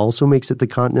incredible. Also makes it the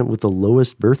continent with the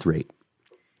lowest birth rate.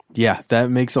 Yeah, that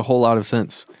makes a whole lot of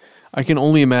sense. I can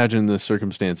only imagine the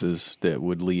circumstances that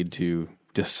would lead to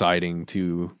deciding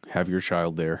to have your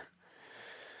child there.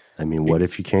 I mean, what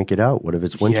if you can't get out? What if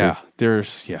it's winter?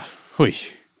 Yeah.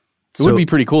 It would be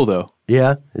pretty cool, though.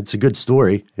 Yeah, it's a good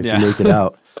story if you make it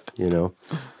out,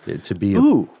 to be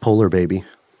a polar baby.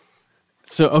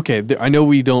 So, okay, I know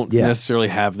we don't necessarily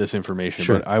have this information,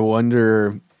 Sure. but I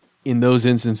wonder, in those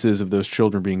instances of those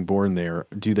children being born there,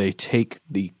 do they take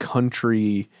the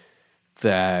country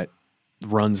that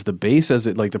runs the base as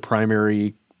the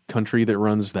primary country that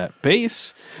runs that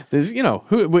base? There's, I know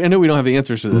we don't have the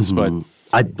answers to this, but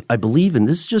I believe, and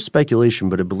this is just speculation,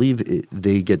 but I believe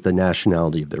they get the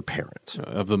nationality of their parent.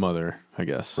 Of the mother, I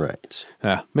guess. Right.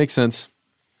 Yeah, makes sense.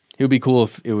 It would be cool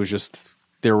if it was just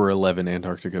there were 11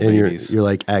 Antarctica and babies. You're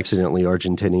like accidentally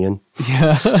Argentinian.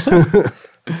 Yeah.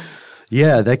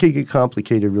 Yeah, that could get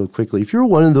complicated real quickly. If you're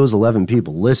one of those 11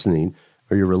 people listening,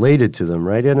 or you're related to them,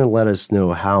 write in and let us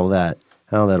know how that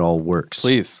all works.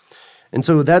 Please. And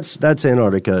so that's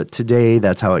Antarctica today.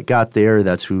 That's how it got there.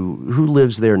 That's who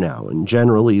lives there now. And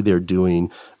generally, they're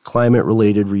doing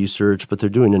climate-related research, but they're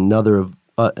doing a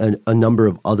number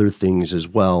of other things as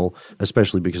well,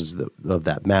 especially because of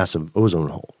that massive ozone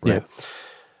hole. Right? Yeah.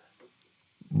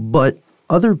 But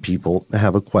other people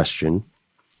have a question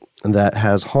that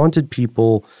has haunted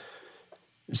people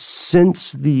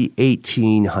since the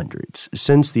 1800s,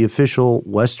 since the official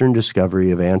Western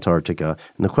discovery of Antarctica.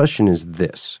 And the question is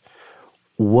this: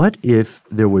 what if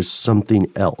there was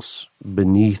something else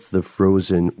beneath the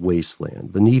frozen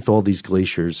wasteland, beneath all these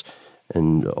glaciers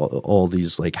and all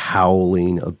these like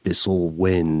howling abyssal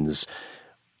winds?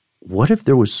 What if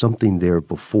there was something there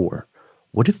before?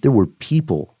 What if there were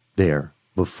people there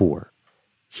before?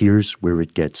 Here's where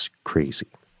it gets crazy.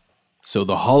 So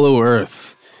the Hollow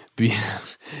Earth.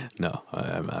 No,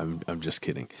 I'm just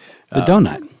kidding. The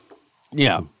donut.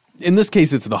 Yeah. In this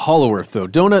case, it's the Hollow Earth, though.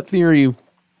 Donut theory,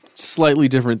 slightly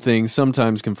different thing,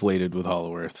 sometimes conflated with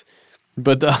Hollow Earth.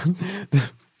 But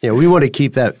yeah, we want to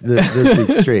keep this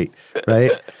thing straight,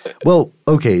 right? Well,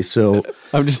 okay, so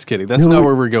I'm just kidding. That's not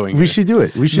where we're going. We should do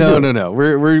it. We should. No.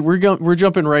 We're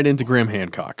jumping right into Graham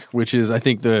Hancock, which is, I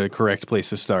think, the correct place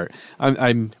to start.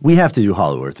 We have to do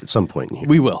Hollow Earth at some point in here.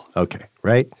 We will. Okay,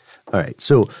 right? All right.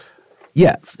 So,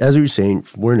 yeah, as we were saying,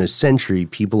 we're in a century.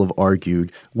 People have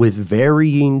argued with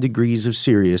varying degrees of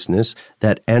seriousness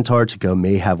that Antarctica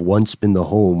may have once been the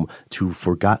home to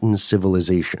forgotten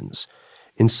civilizations.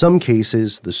 In some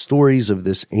cases, the stories of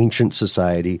this ancient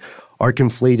society are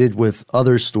conflated with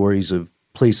other stories of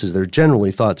places that are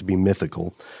generally thought to be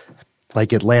mythical,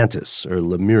 like Atlantis or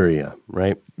Lemuria,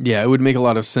 right? Yeah, it would make a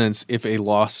lot of sense if a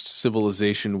lost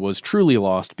civilization was truly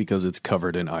lost because it's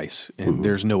covered in ice and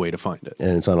there's no way to find it.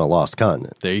 And it's on a lost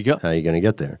continent. There you go. How are you going to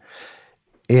get there?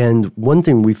 And one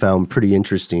thing we found pretty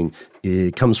interesting,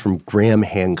 it comes from Graham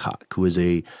Hancock, who is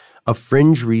a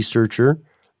fringe researcher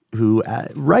who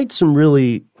writes some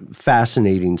really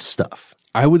fascinating stuff.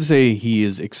 I would say he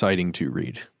is exciting to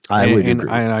read. I would agree.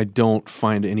 And I don't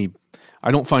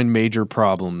find major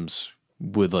problems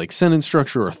with like sentence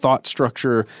structure or thought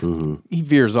structure. He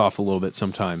veers off a little bit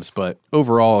sometimes, but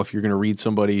overall, if you're going to read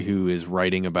somebody who is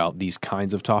writing about these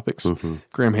kinds of topics,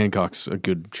 Graham Hancock's a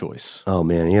good choice. Oh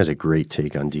man, he has a great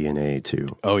take on DNA too.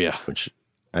 Oh yeah. Which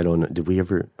I don't know. Did we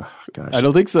ever? Oh, gosh. I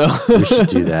don't think so. We should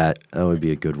do that. That would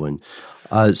be a good one.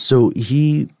 So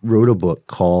he wrote a book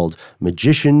called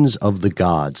Magicians of the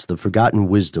Gods, The Forgotten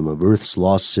Wisdom of Earth's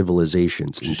Lost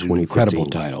Civilizations in 2015. Incredible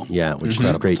title. Yeah, which Incredible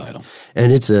is a great title.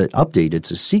 And it's an update.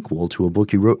 It's a sequel to a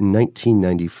book he wrote in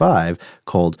 1995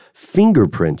 called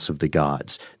Fingerprints of the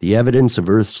Gods, The Evidence of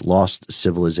Earth's Lost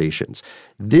Civilizations.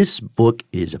 This book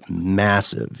is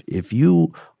massive. If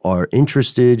you are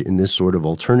interested in this sort of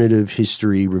alternative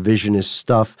history, revisionist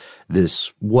stuff,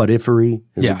 this what-ifery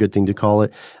is a good thing to call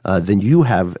it, then you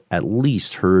have at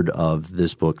least heard of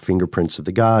this book, Fingerprints of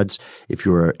the Gods. If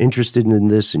you are interested in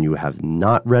this and you have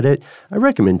not read it, I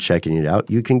recommend checking it out.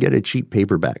 You can get a cheap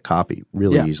paperback copy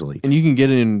really easily. And you can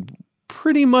get it in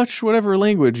pretty much whatever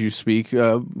language you speak,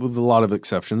 with a lot of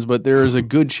exceptions, but there is a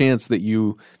good chance that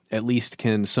you at least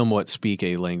can somewhat speak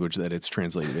a language that it's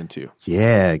translated into.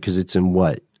 Yeah, because it's in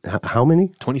what? How many?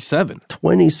 27.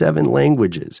 27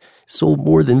 languages. Sold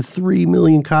more than 3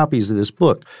 million copies of this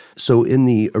book. So in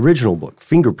the original book,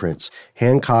 Fingerprints,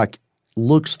 Hancock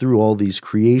looks through all these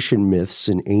creation myths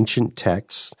and ancient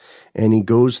texts, and he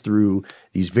goes through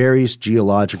these various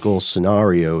geological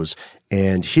scenarios.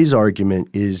 And his argument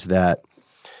is that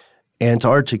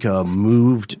Antarctica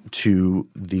moved to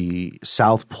the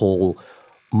South Pole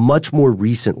much more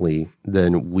recently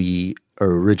than we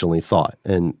originally thought,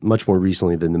 and much more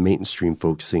recently than the mainstream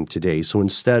folks think today. So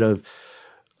instead of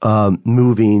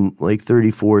moving like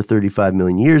 34, 35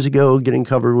 million years ago, getting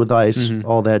covered with ice,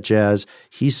 all that jazz,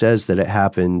 he says that it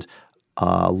happened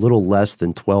a little less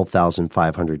than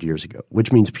 12,500 years ago,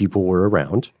 which means people were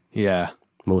around. Yeah.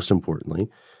 Most importantly.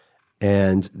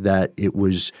 And that it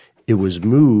was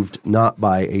moved not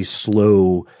by a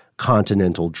slow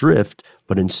continental drift,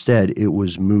 but instead it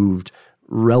was moved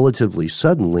relatively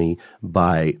suddenly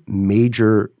by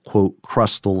major, quote,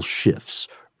 crustal shifts,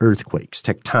 earthquakes,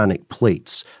 tectonic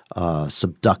plates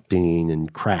subducting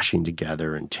and crashing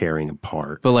together and tearing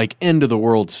apart. But like end of the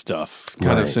world stuff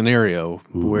kind of Right. scenario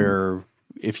where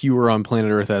if you were on planet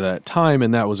Earth at that time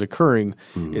and that was occurring,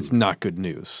 it's not good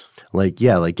news. Like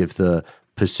if the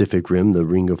Pacific Rim, the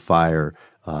Ring of Fire,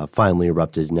 finally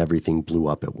erupted and everything blew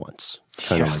up at once.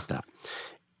 Kind of like that.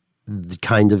 The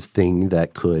kind of thing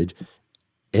that could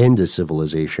end a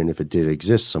civilization if it did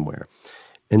exist somewhere.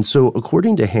 And so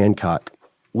according to Hancock,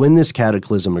 when this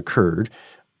cataclysm occurred,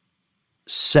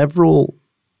 several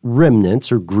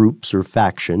remnants or groups or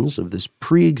factions of this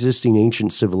pre-existing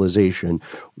ancient civilization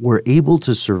were able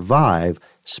to survive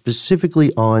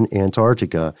specifically on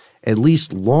Antarctica at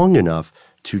least long enough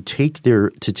to take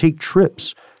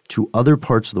trips to other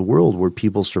parts of the world where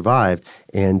people survived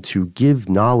and to give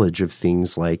knowledge of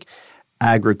things like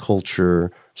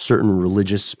agriculture, certain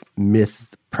religious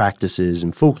myth practices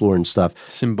and folklore and stuff.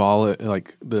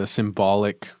 Like the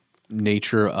symbolic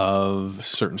nature of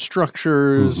certain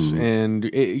structures and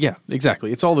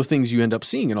exactly. It's all the things you end up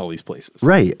seeing in all these places.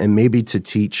 Right. And maybe to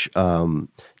teach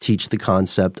the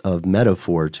concept of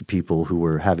metaphor to people who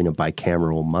were having a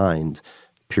bicameral mind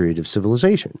period of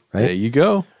civilization, right? There you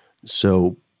go.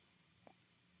 So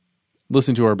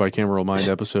listen to our bicameral mind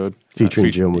episode.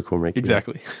 Featuring Joe McCormick.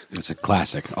 Exactly. It's a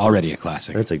classic. Already a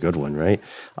classic. That's a good one, right?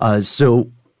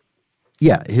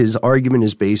 His argument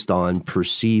is based on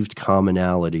perceived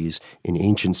commonalities in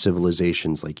ancient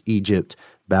civilizations like Egypt,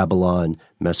 Babylon,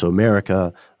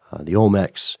 Mesoamerica, the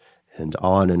Olmecs, and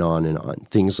on and on and on.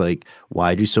 Things like,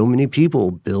 why do so many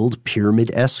people build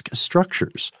pyramid-esque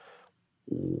structures?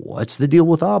 What's the deal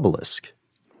with obelisk?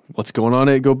 What's going on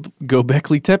at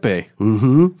Göbekli Tepe?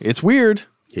 It's weird.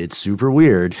 It's super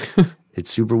weird. It's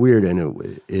super weird,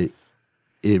 and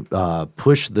it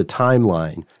pushed the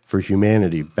timeline for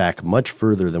humanity back much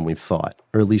further than we thought,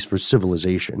 or at least for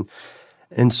civilization.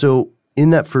 And so in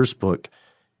that first book,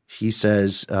 he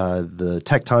says the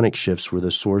tectonic shifts were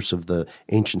the source of the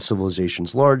ancient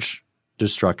civilization's large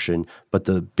destruction, but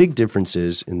the big difference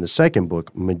is in the second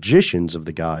book, Magicians of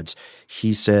the Gods,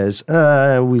 he says,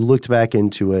 we looked back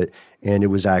into it, and it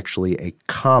was actually a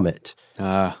comet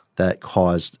that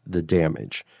caused the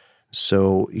damage.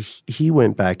 So he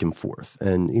went back and forth,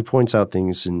 and he points out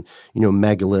things in,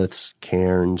 megaliths,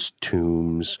 cairns,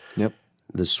 tombs,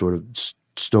 this sort of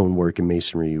stonework and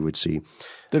masonry you would see.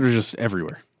 That are just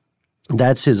everywhere.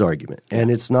 That's his argument, and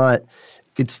it's not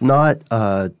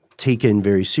taken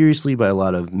very seriously by a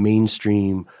lot of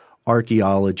mainstream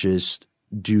archaeologists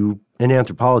and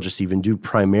anthropologists even due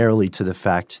primarily to the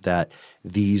fact that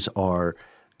these are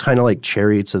kind of like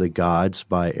Chariots of the Gods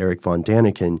by Eric von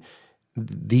Daniken.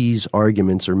 These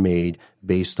arguments are made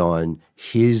based on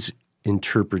his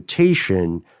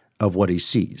interpretation of what he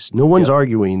sees. No one's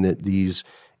arguing that these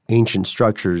ancient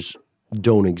structures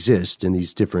don't exist in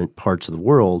these different parts of the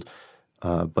world,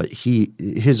 but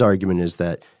his argument is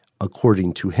that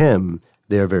according to him,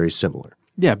 they are very similar.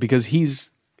 Yeah, because he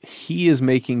is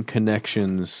making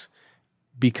connections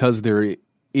because there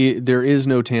is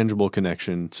no tangible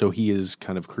connection, so he is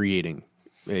kind of creating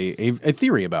a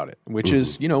theory about it, which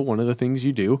is, one of the things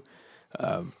you do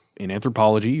in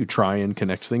anthropology. You try and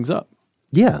connect things up.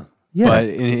 Yeah. But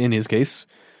in his case,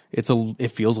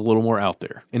 it feels a little more out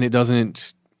there, and it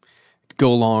doesn't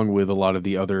go along with a lot of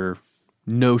the other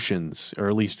notions, or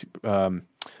at least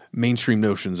mainstream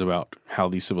notions about how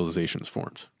these civilizations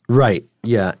formed. Right.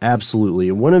 Yeah, absolutely.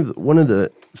 And one of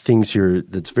the things here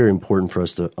that's very important for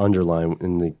us to underline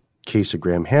in the case of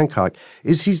Graham Hancock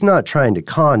is he's not trying to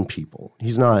con people.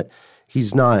 He's not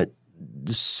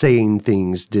saying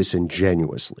things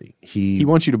disingenuously. He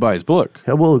wants you to buy his book.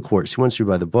 Well, of course, he wants you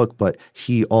to buy the book, but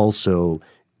he also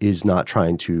is not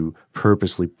trying to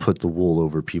purposely put the wool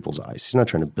over people's eyes. He's not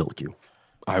trying to bilk you.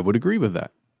 I would agree with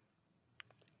that.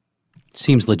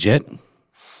 Seems legit.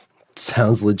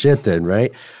 Sounds legit then,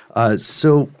 right?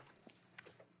 So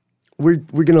we're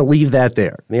going to leave that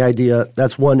there. The idea,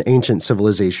 that's one ancient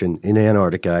civilization in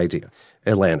Antarctica idea,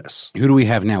 Atlantis. Who do we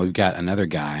have now? We've got another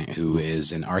guy who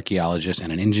is an archaeologist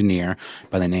and an engineer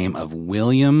by the name of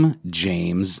William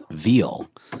James Veal.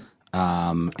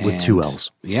 With two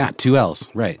L's. Yeah, two L's,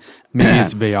 right.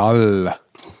 James Veal.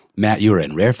 Matt, you were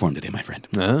in rare form today, my friend.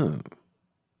 Oh.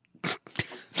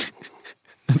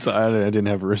 I didn't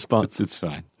have a response. It's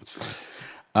fine. It's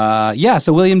fine.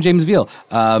 So William James Veal.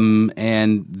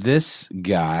 And this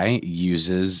guy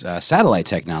uses satellite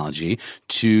technology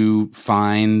to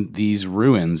find these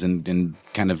ruins and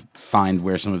kind of find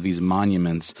where some of these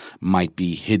monuments might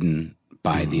be hidden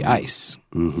by the ice.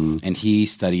 And he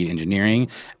studied engineering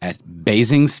at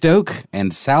Basingstoke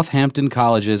and Southampton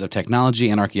Colleges of Technology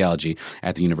and Archaeology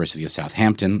at the University of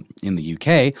Southampton in the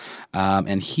UK.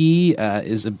 And he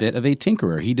is a bit of a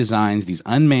tinkerer. He designs these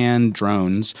unmanned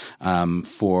drones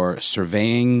for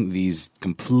surveying these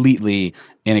completely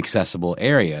inaccessible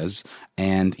areas.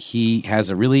 And he has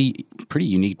a really pretty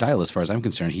unique title as far as I'm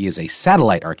concerned. He is a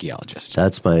satellite archaeologist.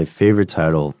 That's my favorite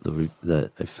title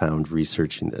that I found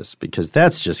researching this, because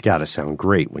that's just got to sound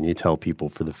great when you tell people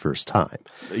for the first time.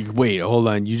 Wait, hold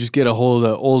on. You just get a hold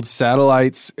of old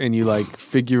satellites and you like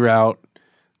figure out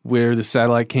where the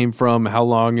satellite came from, how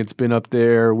long it's been up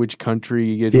there, which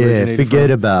country it originated forget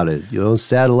from. about it.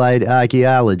 Satellite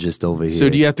archaeologist over here. So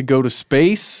do you have to go to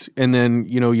space and then,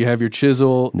 you have your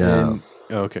chisel? No.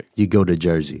 Okay. You go to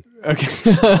Jersey. Okay.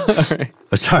 All right.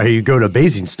 Sorry, you go to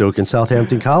Basingstoke and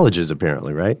Southampton Colleges,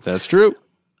 apparently, right? That's true.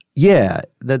 Yeah,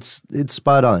 it's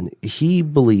spot on. He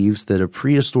believes that a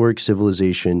prehistoric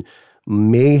civilization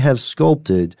may have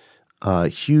sculpted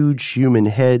huge human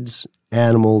heads,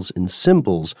 animals, and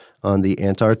symbols on the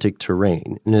Antarctic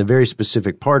terrain, in a very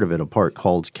specific part of it, a part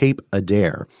called Cape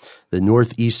Adair, the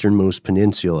northeasternmost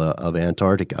peninsula of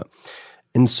Antarctica.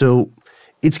 And so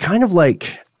it's kind of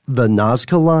like the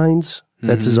Nazca lines.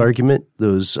 That's his argument.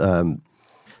 Those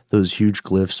huge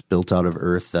glyphs built out of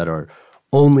earth that are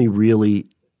only really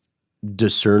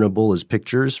discernible as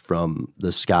pictures from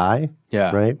the sky. Yeah.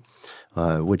 Right?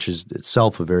 Which is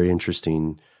itself a very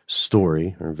interesting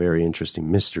story, or a very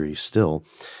interesting mystery still.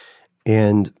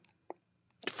 And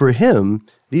for him,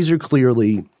 these are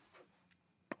clearly,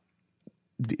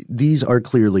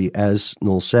 as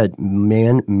Noel said,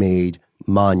 man-made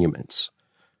monuments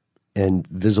and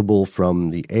visible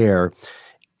from the air.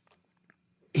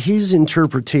 His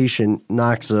interpretation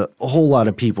knocks a whole lot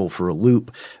of people for a loop,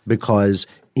 because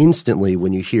instantly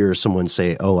when you hear someone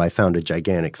say, "Oh, I found a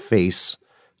gigantic face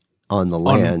on the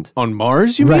land." On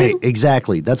Mars, you right, mean?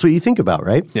 Exactly. That's what you think about,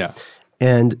 right? Yeah.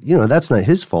 And, that's not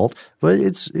his fault, but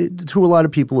to a lot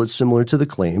of people, it's similar to the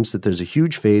claims that there's a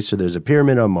huge face or there's a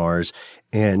pyramid on Mars.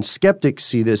 And skeptics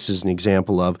see this as an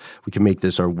example of, we can make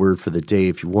this our word for the day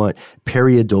if you want,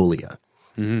 pareidolia,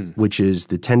 which is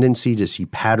the tendency to see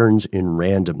patterns in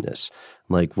randomness.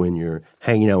 Like when you're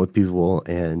hanging out with people,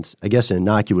 and I guess an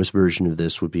innocuous version of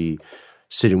this would be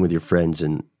sitting with your friends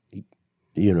and,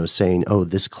 saying, "Oh,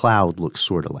 this cloud looks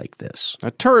sort of like this."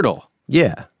 A turtle.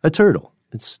 Yeah, a turtle.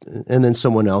 And then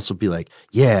someone else will be like,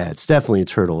 "Yeah, it's definitely a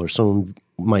turtle." Or someone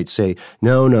might say,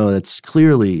 no, that's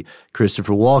clearly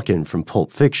Christopher Walken from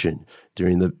Pulp Fiction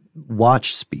during the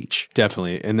watch speech.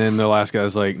 Definitely. And then the last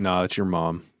guy's like, "Nah, it's your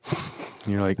mom."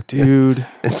 And you're like, dude.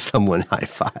 And someone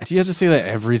high-fives. Do you have to say that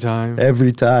every time?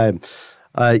 Every time.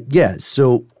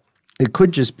 So it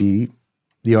could just be,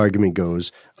 the argument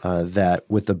goes, that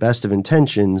with the best of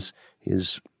intentions,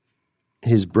 his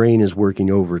brain is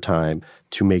working overtime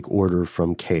to make order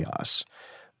from chaos.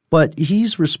 But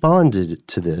he's responded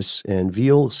to this, and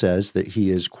Veal says that he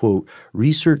has, quote,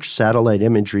 researched satellite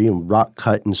imagery and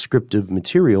rock-cut inscriptive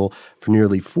material for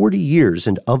nearly 40 years,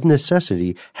 and of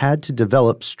necessity had to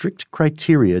develop strict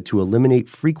criteria to eliminate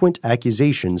frequent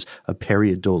accusations of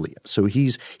pareidolia. So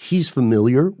he's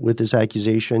familiar with this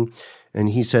accusation, and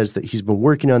he says that he's been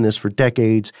working on this for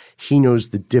decades. He knows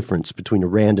the difference between a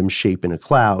random shape in a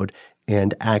cloud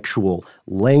and actual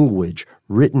language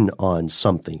written on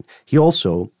something. He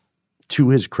also, to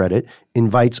his credit,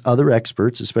 invites other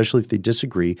experts, especially if they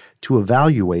disagree, to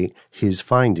evaluate his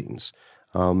findings.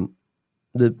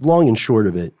 The long and short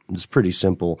of it is pretty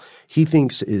simple. He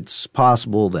thinks it's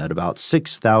possible that about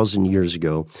 6,000 years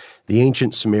ago, the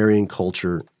ancient Sumerian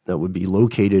culture that would be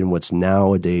located in what's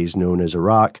nowadays known as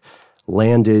Iraq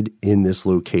landed in this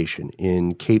location,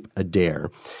 in Cape Adair,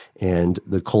 and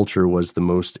the culture was the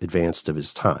most advanced of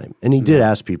his time. And he did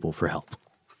ask people for help.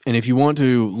 And if you want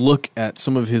to look at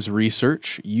some of his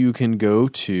research, you can go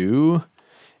to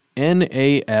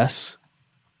NAS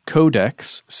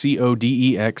Codex,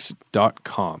 CODEX.com.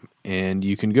 And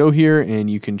you can go here and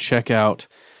you can check out,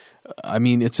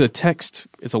 it's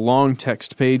a long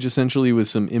text page essentially with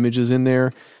some images in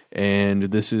there. And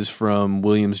this is from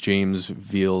Williams James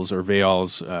Veal's it's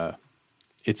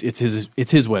his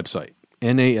website,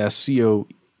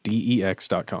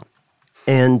 NASCODEX.com.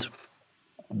 And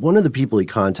one of the people he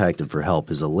contacted for help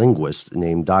is a linguist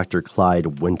named Dr.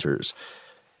 Clyde Winters.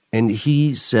 And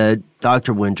he said,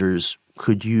 "Dr. Winters,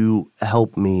 could you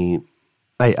help me?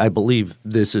 I believe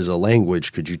this is a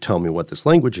language. Could you tell me what this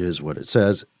language is, what it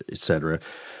says, etc.?"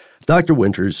 Dr.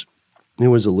 Winters,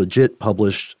 who was a legit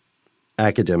published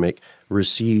academic,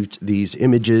 received these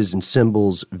images and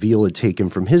symbols Veal had taken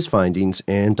from his findings,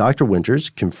 and Dr. Winters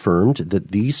confirmed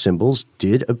that these symbols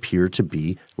did appear to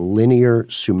be linear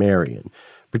Sumerian,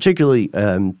 particularly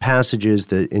passages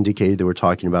that indicated they were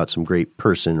talking about some great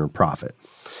person or prophet.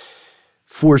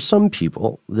 For some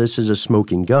people, this is a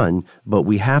smoking gun, but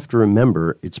we have to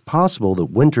remember it's possible that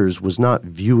Winters was not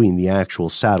viewing the actual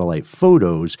satellite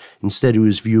photos. Instead, he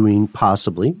was viewing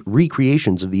possibly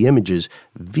recreations of the images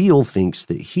Veal thinks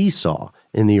that he saw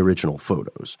in the original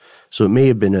photos. So it may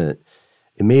have been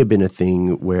a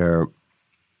thing where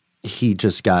he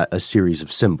just got a series of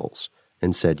symbols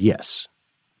and said, yes,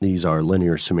 these are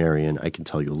linear Sumerian. I can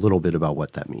tell you a little bit about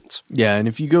what that means. Yeah, and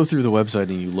if you go through the website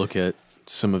and you look at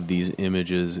some of these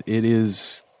images, it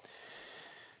is,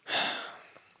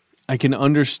 I can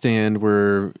understand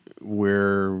where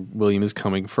William is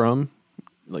coming from,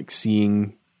 like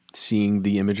seeing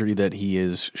the imagery that he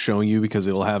is showing you, because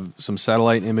it'll have some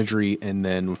satellite imagery and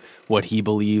then what he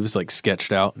believes, like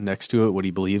sketched out next to it, what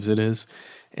he believes it is.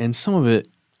 And some of it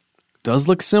does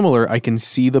look similar. I can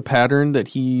see the pattern that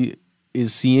he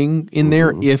is seeing in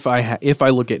there if I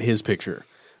look at his picture,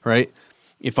 right?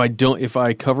 If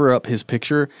I cover up his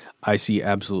picture, I see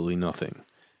absolutely nothing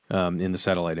in the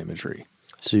satellite imagery.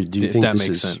 So do you think this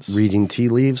is sense. Reading tea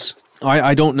leaves?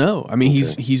 I don't know. I mean,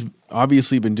 he's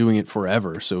obviously been doing it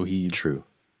forever, so he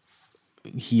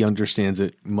understands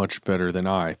it much better than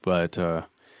I. But I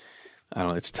don't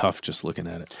know. It's tough just looking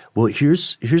at it. Well,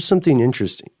 here's something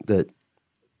interesting that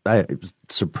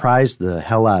surprised the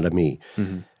hell out of me.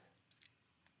 Mm-hmm.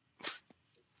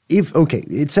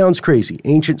 It sounds crazy.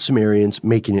 Ancient Sumerians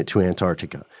making it to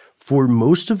Antarctica. For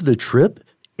most of the trip,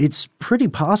 it's pretty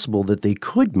possible that they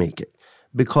could make it,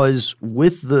 because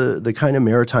with the kind of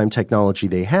maritime technology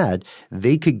they had,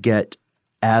 they could get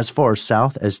as far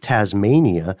south as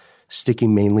Tasmania,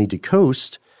 sticking mainly to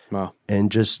coast and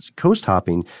just coast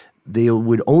hopping. They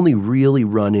would only really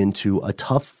run into a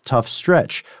tough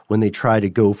stretch when they try to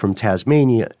go from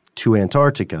Tasmania to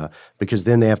Antarctica, because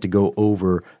then they have to go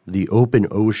over the open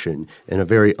ocean in a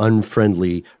very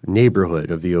unfriendly neighborhood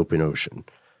of the open ocean.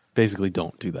 Basically,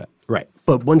 don't do that. Right.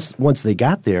 But once they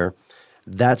got there,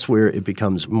 that's where it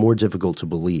becomes more difficult to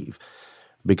believe,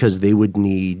 because they would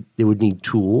need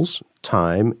tools,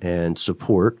 time, and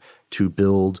support to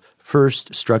build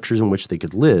first structures in which they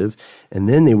could live, and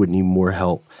then they would need more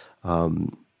help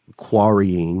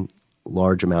quarrying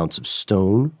large amounts of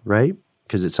stone, right?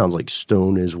 Because it sounds like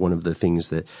stone is one of the things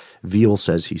that Veal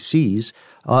says he sees.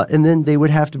 And then they would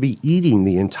have to be eating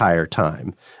the entire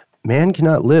time. Man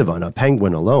cannot live on a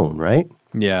penguin alone, right?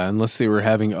 Yeah, unless they were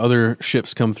having other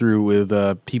ships come through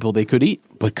with people they could eat.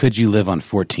 But could you live on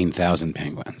 14,000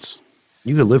 penguins?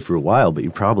 You could live for a while, but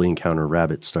you probably encounter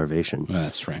rabbit starvation. Well,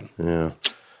 that's right. Yeah,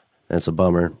 that's a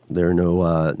bummer. There are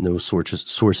no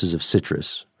sources of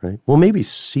citrus, right? Well, maybe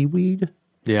seaweed?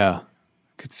 Yeah,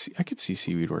 I could see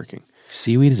seaweed working.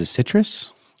 Seaweed is a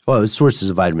citrus? Well, it's sources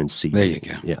of vitamin C. There you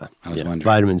go. Yeah. I was wondering.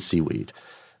 Vitamin seaweed.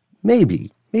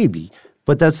 Maybe.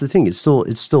 But that's the thing. It's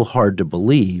still hard to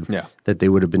believe that they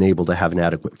would have been able to have an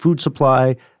adequate food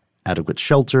supply, adequate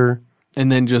shelter. And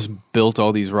then just built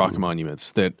all these rock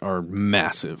monuments that are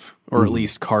massive, or at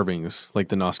least carvings like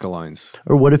the Nazca lines.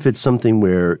 Or what if it's something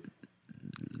where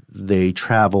they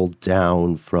traveled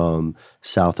down from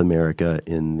South America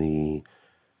in the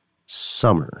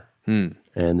summer, and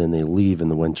then they leave in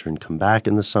the winter and come back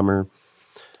in the summer?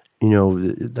 You know,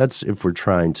 that's if we're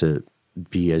trying to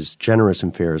be as generous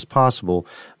and fair as possible.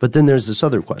 But then there's this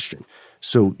other question.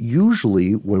 So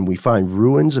usually when we find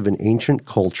ruins of an ancient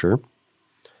culture,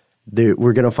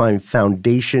 we're going to find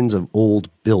foundations of old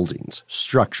buildings,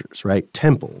 structures, right?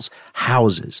 Temples,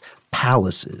 houses,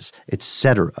 palaces,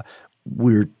 etc.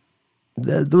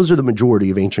 Those are the majority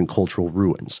of ancient cultural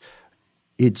ruins.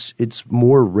 It's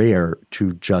more rare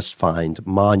to just find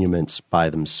monuments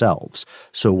by themselves.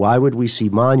 So why would we see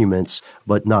monuments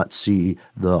but not see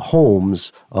the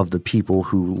homes of the people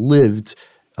who lived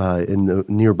in the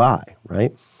nearby,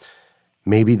 right?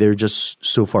 Maybe they're just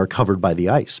so far covered by the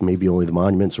ice. Maybe only the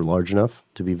monuments are large enough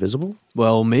to be visible.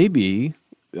 Well, maybe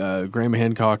Graham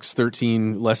Hancock's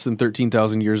less than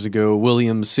 13,000 years ago,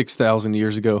 William's 6,000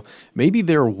 years ago. Maybe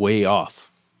they're way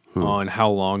off on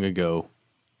how long ago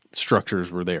structures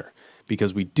were there,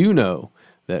 because we do know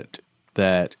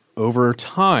that over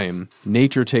time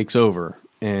nature takes over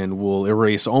and will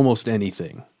erase almost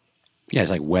anything. Yeah,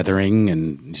 it's like weathering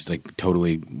and just like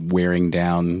totally wearing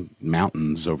down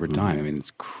mountains over time. I mean,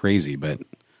 it's crazy, but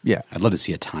yeah, I'd love to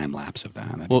see a time lapse of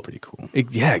that. That'd be pretty cool.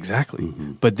 Yeah, exactly.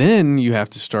 But then you have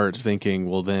to start thinking,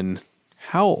 well, then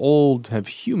how old have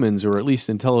humans, or at least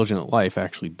intelligent life,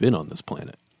 actually been on this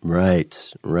planet?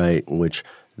 Right. Which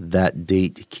that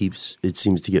date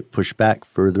seems to get pushed back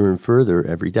further and further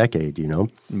every decade,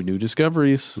 New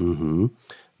discoveries. Mm-hmm.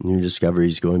 New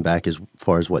discoveries going back as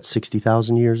far as,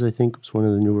 60,000 years, I think, was one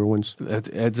of the newer ones.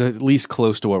 It's at least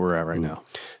close to where we're at right now.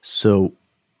 So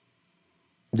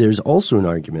there's also an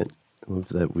argument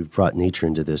that we've brought nature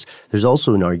into this. There's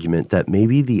also an argument that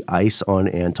maybe the ice on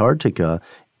Antarctica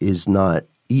is not,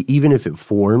 even if it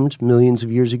formed millions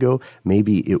of years ago,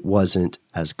 maybe it wasn't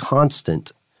as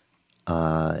constant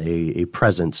a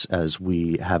presence as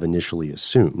we have initially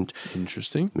assumed.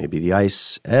 Interesting. Maybe the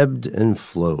ice ebbed and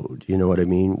flowed, you know what I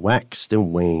mean? Waxed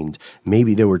and waned.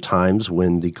 Maybe there were times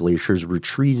when the glaciers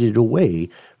retreated away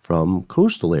from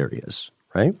coastal areas,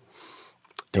 right?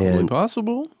 Totally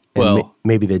possible. And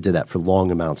maybe they did that for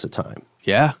long amounts of time.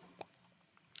 Yeah.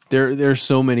 There's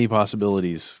so many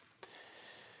possibilities.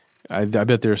 I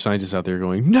bet there are scientists out there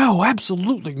going, no,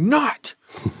 absolutely not.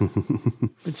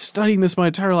 Been studying this my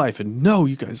entire life, and no,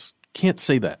 you guys can't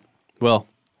say that. Well,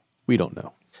 we don't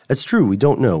know. That's true. We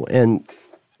don't know. And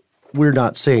we're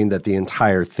not saying that the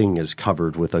entire thing is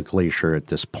covered with a glacier at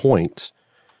this point.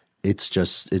 It's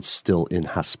still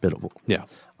inhospitable. Yeah.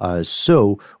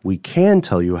 So we can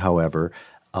tell you, however,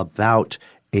 about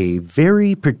a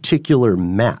very particular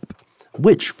map,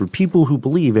 which for people who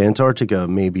believe Antarctica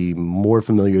may be more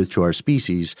familiar to our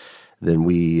species than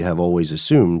we have always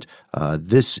assumed,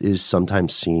 this is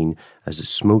sometimes seen as a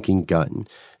smoking gun.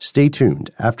 Stay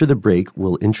tuned. After the break,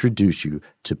 we'll introduce you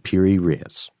to Piri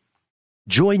Reis.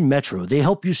 Join Metro. They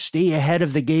help you stay ahead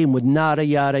of the game with nada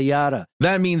yada yada.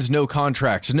 That means no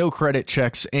contracts, no credit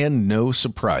checks, and no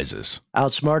surprises.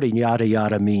 Outsmarting yada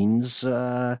yada means,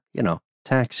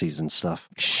 taxis and stuff.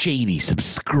 Shady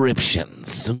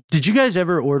subscriptions. Did you guys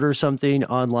ever order something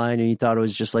online and you thought it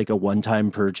was just like a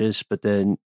one-time purchase, but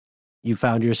then you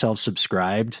found yourself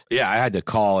subscribed? Yeah, I had to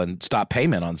call and stop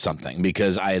payment on something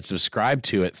because I had subscribed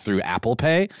to it through Apple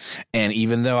Pay. And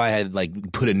even though I had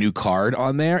put a new card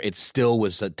on there, it still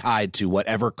was tied to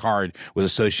whatever card was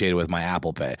associated with my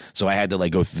Apple Pay. So I had to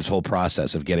go through this whole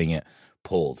process of getting it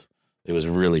pulled. It was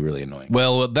really, really annoying.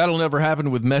 Well, that'll never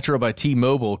happen with Metro by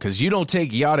T-Mobile because you don't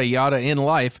take yada yada in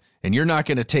life, and you're not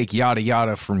going to take yada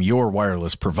yada from your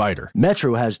wireless provider.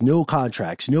 Metro has no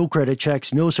contracts, no credit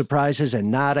checks, no surprises,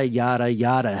 and nada yada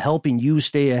yada, helping you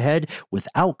stay ahead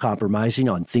without compromising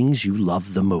on things you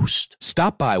love the most.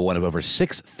 Stop by one of over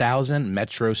 6,000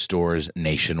 Metro stores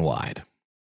nationwide.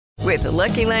 With the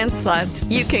Lucky Land Slots,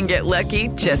 you can get lucky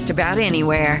just about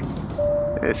anywhere.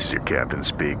 This is your captain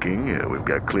speaking. We've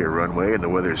got clear runway and the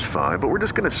weather's fine, but we're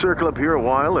just going to circle up here a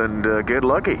while and get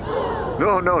lucky.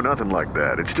 No, nothing like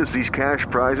that. It's just these cash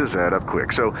prizes add up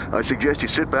quick. So I suggest you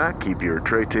sit back, keep your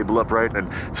tray table upright, and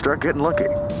start getting lucky.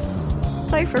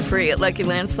 Play for free at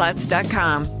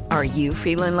LuckyLandSlots.com. Are you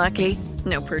feeling lucky?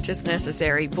 No purchase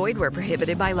necessary. Void where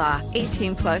prohibited by law.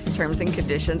 18+ terms and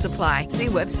conditions apply. See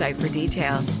website for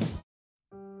details.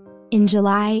 In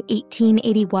July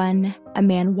 1881, a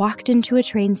man walked into a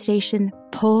train station,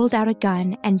 pulled out a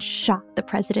gun, and shot the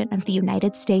President of the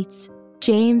United States.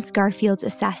 James Garfield's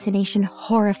assassination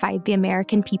horrified the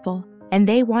American people, and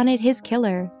they wanted his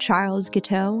killer, Charles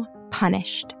Guiteau,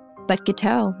 punished. But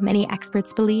Guiteau, many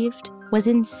experts believed, was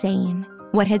insane.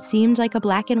 What had seemed like a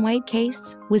black and white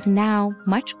case was now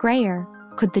much grayer.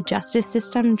 Could the justice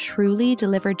system truly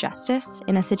deliver justice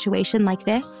in a situation like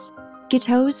this?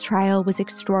 Guiteau's trial was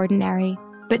extraordinary,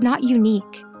 but not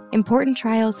unique. Important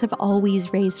trials have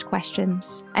always raised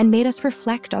questions and made us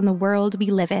reflect on the world we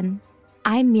live in.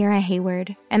 I'm Mira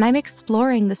Hayward, and I'm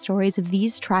exploring the stories of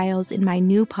these trials in my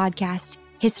new podcast,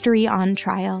 History on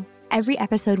Trial. Every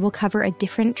episode will cover a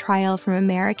different trial from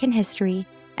American history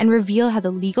and reveal how the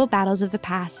legal battles of the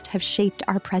past have shaped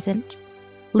our present.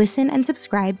 Listen and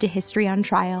subscribe to History on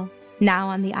Trial, now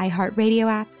on the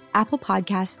iHeartRadio app, Apple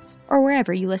Podcasts, or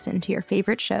wherever you listen to your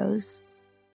favorite shows.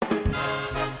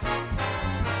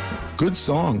 Good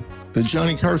song. The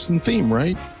Johnny Carson theme,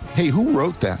 right? Hey, who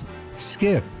wrote that?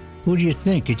 Skip, who do you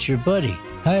think? It's your buddy.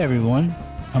 Hi, everyone.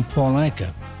 I'm Paul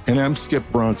Anka. And I'm Skip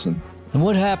Bronson. And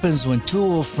what happens when two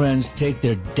old friends take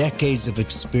their decades of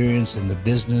experience in the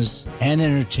business and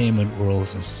entertainment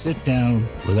worlds and sit down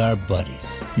with our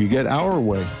buddies? You get Our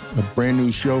Way, a brand new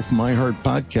show from iHeart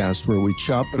Podcast where we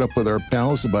chop it up with our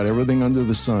pals about everything under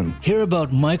the sun. Hear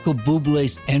about Michael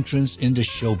Bublé's entrance into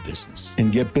show business.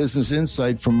 And get business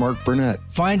insight from Mark Burnett.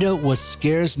 Find out what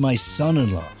scares my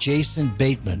son-in-law, Jason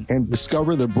Bateman. And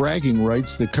discover the bragging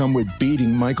rights that come with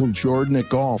beating Michael Jordan at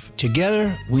golf.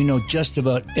 Together, we know just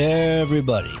about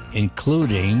everybody,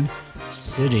 including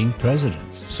sitting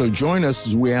presidents. So join us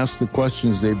as we ask the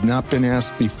questions they've not been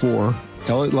asked before,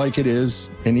 tell it like it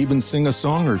is, and even sing a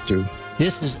song or two.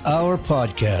 This is our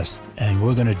podcast, and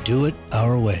we're going to do it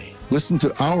our way. Listen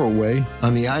to Our Way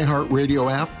on the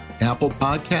iHeartRadio app, Apple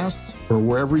Podcasts, or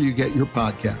wherever you get your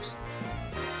podcasts.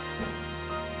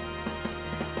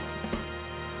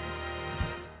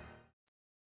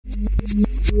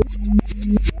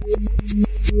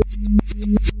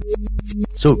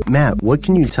 So, Matt, what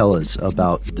can you tell us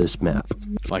about this map?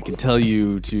 I can tell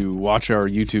you to watch our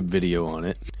YouTube video on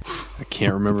it. I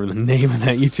can't remember the name of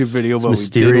that YouTube video, but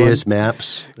Mysterious we did one.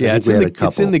 Maps. Yeah, it's in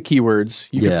the keywords.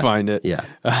 You can find it. Yeah.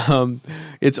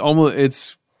 It's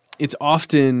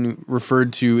often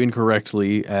referred to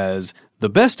incorrectly as the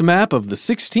best map of the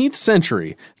 16th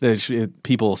century.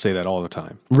 People say that all the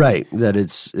time. Right. That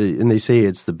it's, and they say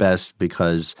it's the best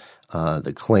because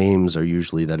the claims are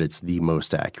usually that it's the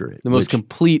most accurate. The most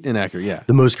complete and accurate, yeah.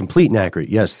 The most complete and accurate,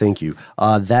 yes, thank you.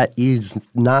 That is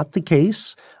not the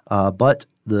case, but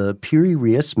the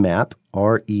Piri-Reis map,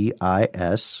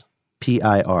 R-E-I-S,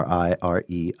 P-I-R-I-R-E-I-S,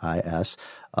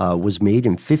 was made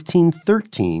in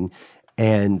 1513,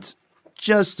 and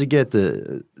just to get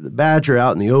the badger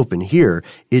out in the open here,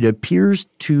 it appears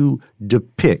to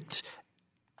depict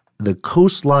the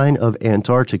coastline of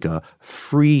Antarctica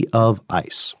free of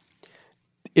ice.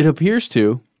 It appears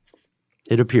to.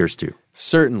 It appears to.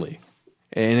 Certainly.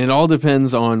 And it all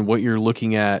depends on what you're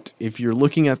looking at. If you're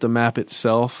looking at the map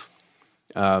itself,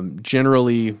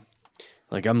 generally,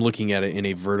 like I'm looking at it in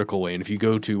a vertical way. And if you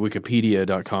go to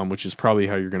wikipedia.com, which is probably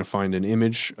how you're going to find an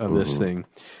image of this thing,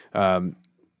 and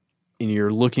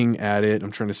you're looking at it,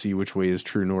 I'm trying to see which way is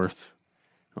true north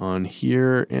on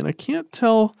here. And I can't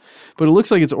tell, but it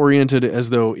looks like it's oriented as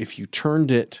though if you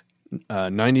turned it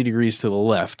 90 degrees to the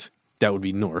left, that would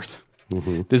be north.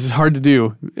 Mm-hmm. This is hard to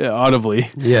do audibly.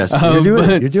 Yes, you're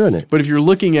doing it. But if you're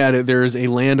looking at it, there is a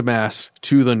landmass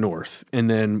to the north, and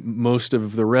then most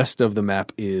of the rest of the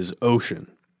map is ocean.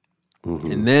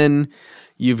 Mm-hmm. And then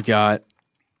you've got,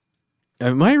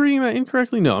 am I reading that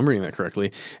incorrectly? No, I'm reading that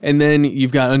correctly. And then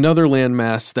you've got another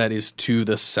landmass that is to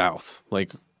the south,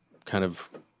 like kind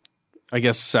of, I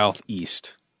guess,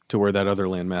 southeast to where that other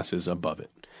landmass is above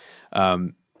it.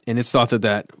 And it's thought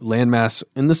that landmass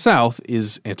in the south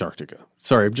is Antarctica.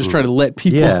 Sorry, I'm just trying to let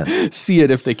people see it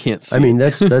if they can't see it. I mean,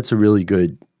 that's a really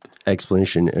good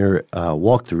explanation or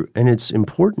walkthrough, and it's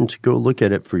important to go look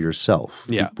at it for yourself.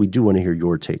 Yeah. We do want to hear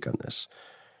your take on this.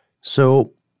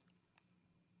 So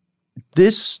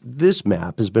this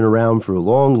map has been around for a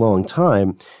long, long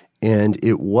time, and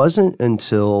it wasn't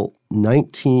until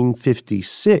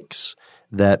 1956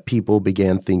 that people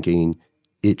began thinking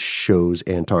it shows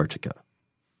Antarctica.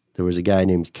 There was a guy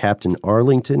named Captain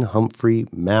Arlington Humphrey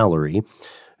Mallory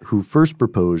who first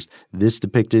proposed this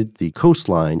depicted the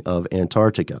coastline of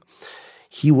Antarctica.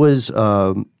 He was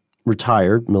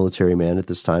retired military man at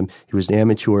this time. He was an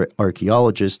amateur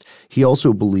archaeologist. He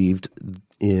also believed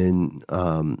in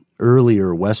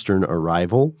earlier Western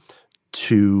arrival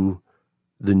to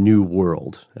the New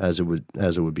World, as it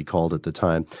would be called at the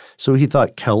time. So he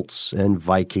thought Celts and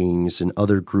Vikings and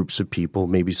other groups of people,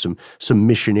 maybe some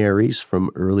missionaries from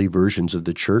early versions of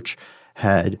the church,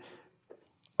 had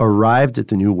arrived at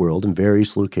the New World in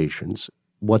various locations.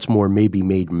 What's more, maybe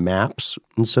made maps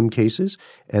in some cases,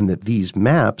 and that these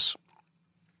maps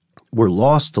were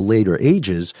lost to later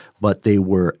ages, but they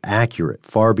were accurate,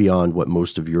 far beyond what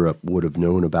most of Europe would have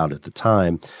known about at the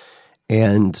time.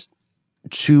 And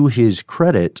to his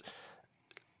credit,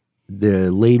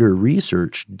 the later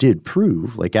research did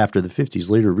prove, like after the 50s,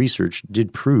 later research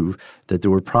did prove that there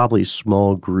were probably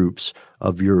small groups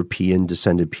of European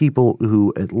descended people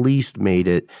who at least made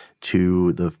it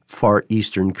to the far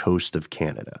eastern coast of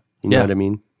Canada. You know what I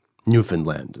mean?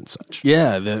 Newfoundland and such.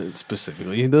 Yeah,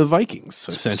 specifically the Vikings,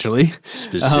 essentially.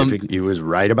 Specifically, he was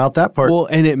right about that part. Well,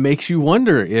 and it makes you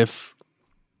wonder if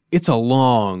it's a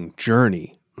long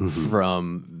journey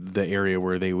from the area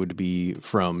where they would be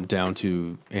from down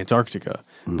to Antarctica.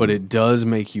 But it does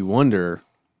make you wonder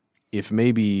if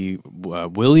maybe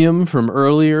William from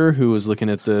earlier, who was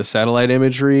looking at the satellite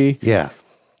imagery,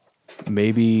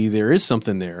 maybe there is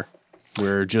something there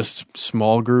where just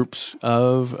small groups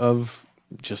of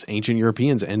just ancient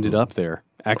Europeans ended up there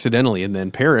accidentally and then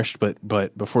perished,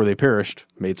 but before they perished,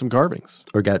 made some carvings.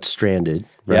 Or got stranded,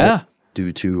 right? Yeah.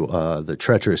 Due to the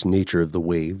treacherous nature of the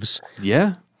waves.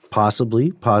 Yeah.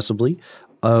 Possibly.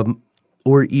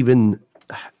 Or even,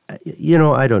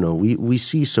 I don't know. We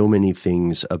see so many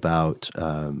things about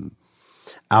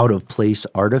out-of-place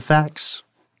artifacts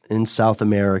in South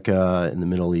America, in the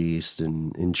Middle East,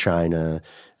 and in China,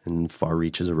 and far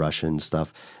reaches of Russia and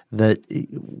stuff, that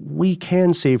we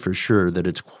can say for sure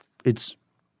that it's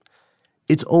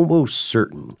almost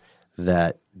certain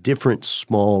that different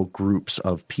small groups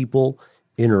of people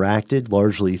interacted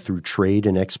largely through trade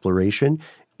and exploration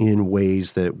in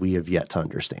ways that we have yet to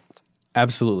understand.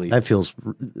 Absolutely.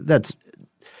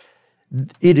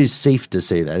 It is safe to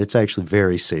say that. It's actually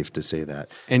very safe to say that.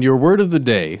 And your word of the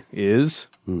day is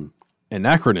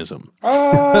anachronism.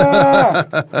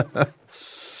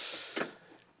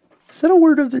 Is that a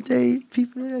word of the day?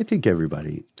 I think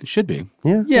everybody. It should be.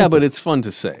 Yeah. Yeah, but it's fun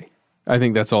to say. I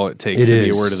think that's all it takes to be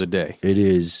a word of the day. It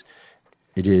is.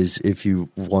 It is. If you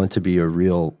want to be a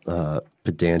real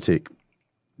pedantic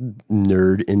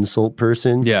nerd insult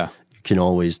person, you can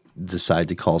always decide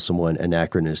to call someone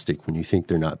anachronistic when you think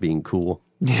they're not being cool.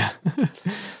 Yeah.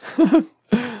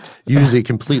 Use it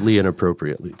completely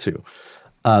inappropriately too.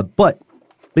 But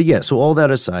yeah, so all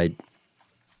that aside,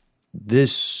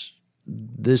 this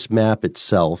map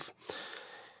itself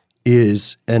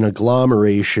is an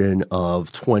agglomeration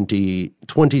of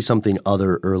 20-something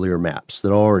other earlier maps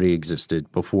that already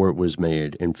existed before it was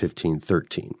made in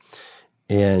 1513.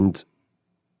 And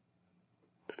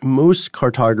most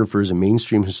cartographers and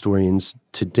mainstream historians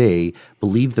today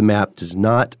believe the map does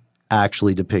not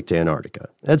actually depict Antarctica.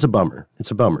 That's a bummer.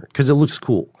 It's a bummer because it looks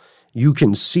cool. You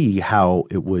can see how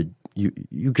it would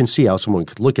you can see how someone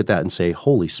could look at that and say,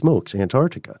 holy smokes,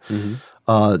 Antarctica. Mm-hmm.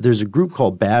 There's a group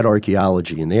called Bad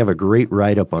Archaeology, and they have a great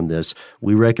write-up on this.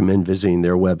 We recommend visiting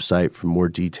their website for more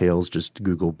details. Just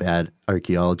Google Bad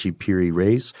Archaeology Piri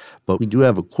Reis. But we do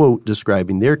have a quote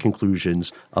describing their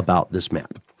conclusions about this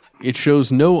map. It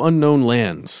shows no unknown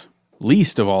lands,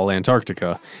 least of all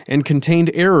Antarctica, and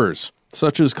contained errors,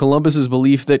 such as Columbus's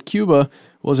belief that Cuba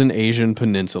was an Asian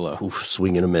peninsula. Oof,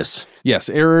 swing and a miss. Yes,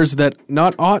 errors that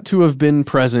not ought to have been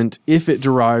present if it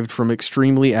derived from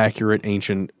extremely accurate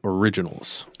ancient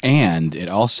originals. And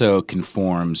it also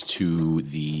conforms to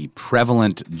the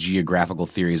prevalent geographical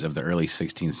theories of the early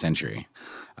 16th century,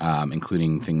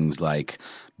 including things like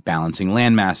balancing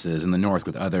land masses in the north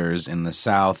with others in the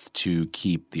south to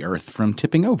keep the earth from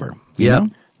tipping over. Yeah.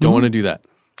 Don't want to do that.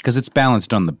 Because it's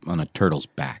balanced on a turtle's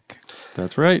back.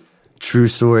 That's right. True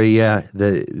story, yeah.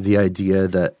 The idea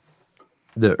that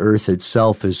the Earth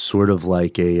itself is sort of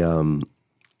like it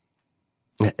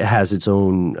has its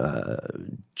own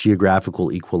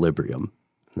geographical equilibrium.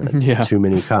 Yeah. Too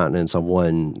many continents on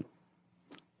one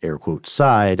air quote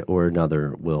side or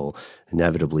another will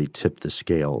inevitably tip the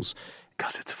scales.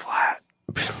 Because it's flat.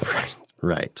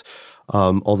 Right.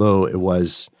 Although it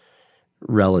was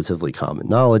relatively common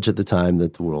knowledge at the time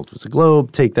that the world was a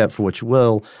globe. Take that for what you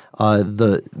will.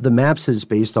 The maps is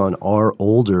based on are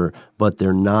older, but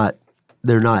they're not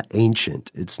ancient.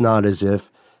 It's not as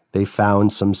if they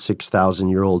found some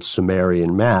 6,000-year-old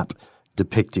Sumerian map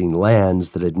depicting lands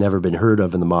that had never been heard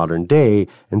of in the modern day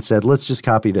and said, let's just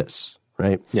copy this,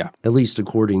 right? Yeah. At least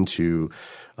according to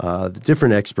the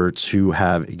different experts who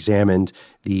have examined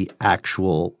the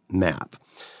actual map.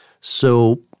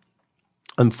 So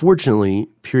unfortunately,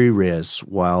 Piri Reis,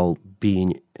 while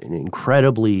being an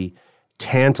incredibly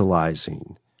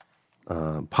tantalizing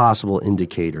possible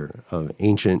indicator of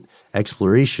ancient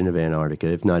exploration of Antarctica,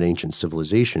 if not ancient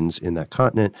civilizations in that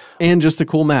continent. And just a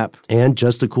cool map.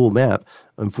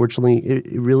 Unfortunately,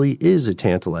 it really is a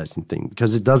tantalizing thing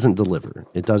because it doesn't deliver.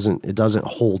 It doesn't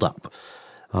hold up.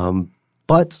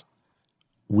 But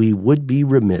we would be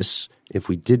remiss if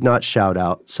we did not shout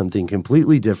out something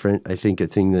completely different. I think a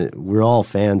thing that we're all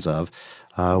fans of,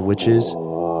 which is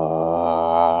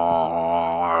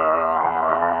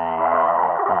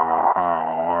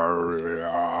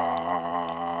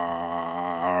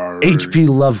H.P.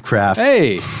 Lovecraft.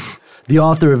 Hey! The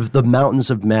author of The Mountains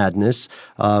of Madness,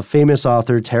 famous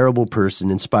author, terrible person,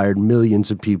 inspired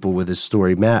millions of people with his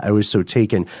story. Matt, I was so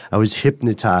taken. I was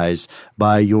hypnotized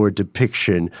by your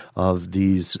depiction of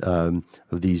these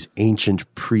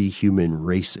ancient pre-human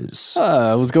races.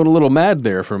 I was going a little mad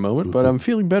there for a moment, but I'm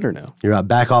feeling better now. You're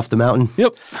back off the mountain?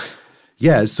 Yep.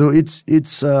 Yeah, so it's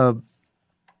I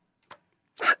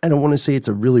don't want to say it's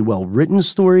a really well-written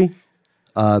story,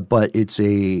 but it's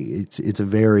a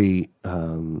very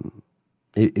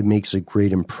it makes a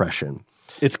great impression.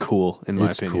 It's cool, in my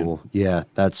opinion. It's cool. Yeah,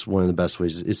 that's one of the best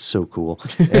ways. It's so cool.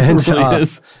 And, it really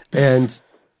is. And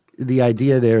the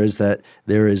idea there is that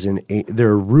there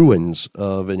are ruins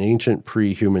of an ancient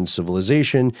pre-human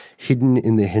civilization hidden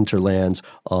in the hinterlands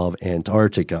of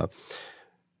Antarctica.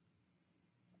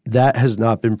 That has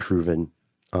not been proven,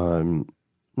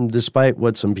 despite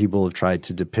what some people have tried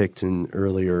to depict in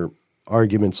earlier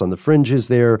arguments on the fringes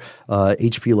there.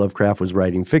 H.P. Lovecraft was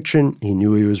writing fiction. He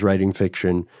knew he was writing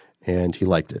fiction, and he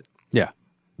liked it. Yeah.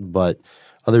 But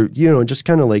just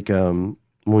kind of like when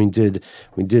we did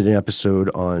an episode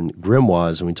on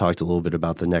grimoires and we talked a little bit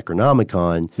about the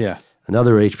Necronomicon. Yeah.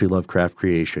 another H.P. Lovecraft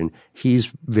creation.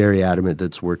 He's very adamant that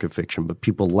it's a work of fiction, but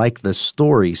people like the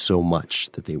story so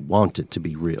much that they want it to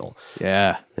be real.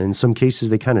 Yeah. In some cases,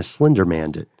 they kind of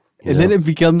Slendermanned it. And then it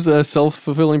becomes a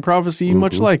self-fulfilling prophecy,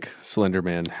 much like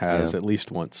Slenderman has at least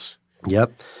once.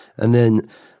 Yep. And then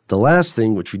the last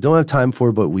thing, which we don't have time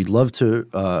for, but we'd love to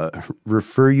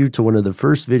refer you to one of the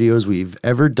first videos we've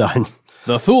ever done.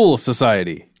 The Thule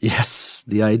Society. Yes.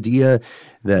 The idea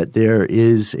that there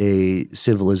is a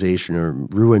civilization or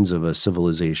ruins of a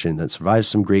civilization that survives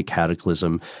some great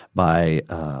cataclysm by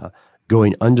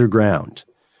going underground.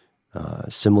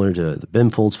 Similar to the Ben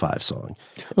Folds 5 song,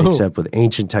 except with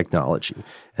ancient technology.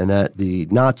 And that the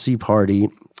Nazi Party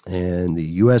and the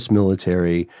U.S.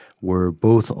 military were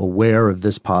both aware of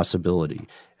this possibility.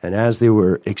 And as they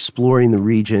were exploring the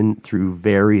region through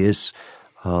various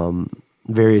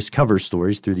cover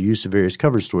stories, through the use of various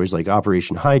cover stories like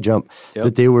Operation High Jump,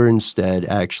 that they were instead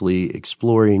actually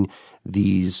exploring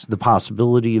the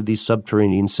possibility of these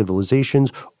subterranean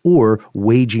civilizations or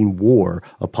waging war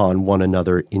upon one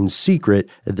another in secret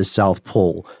at the South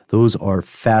Pole. Those are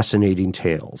fascinating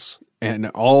tales. And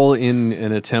all in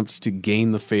an attempt to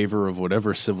gain the favor of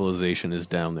whatever civilization is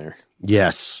down there.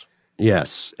 Yes.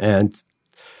 Yes. And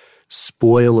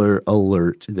spoiler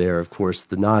alert there, of course,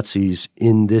 the Nazis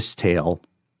in this tale,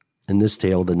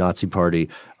 the Nazi Party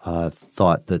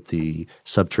thought that the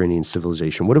subterranean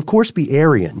civilization would, of course, be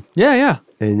Aryan. Yeah, yeah.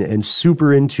 And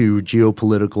super into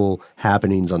geopolitical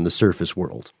happenings on the surface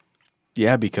world.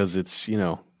 Yeah, because it's,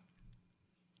 I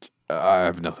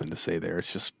have nothing to say there.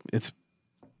 It's just, it's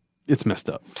messed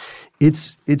up.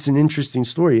 It's an interesting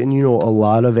story. And, a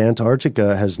lot of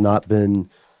Antarctica has not been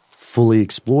fully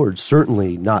explored,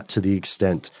 certainly not to the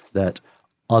extent that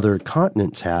other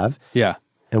continents have. Yeah.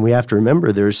 And we have to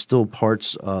remember there's still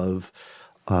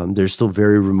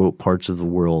very remote parts of the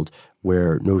world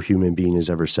where no human being has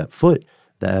ever set foot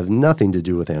that have nothing to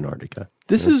do with Antarctica.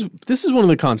 This is one of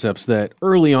the concepts that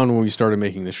early on when we started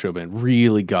making this show, Ben,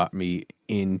 really got me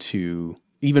into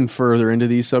even further into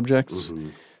these subjects. Mm-hmm.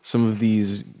 Some of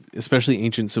these, especially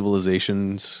ancient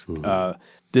civilizations,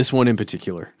 this one in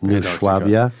particular.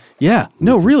 Schwabia? Yeah.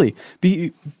 No, really.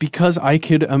 Because I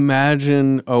could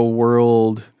imagine a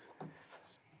world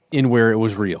in where it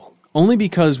was real. Only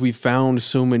because we found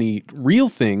so many real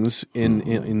things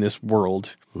in this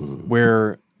world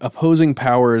where opposing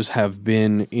powers have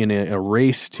been in a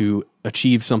race to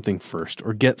achieve something first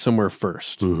or get somewhere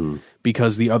first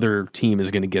because the other team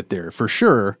is going to get there. For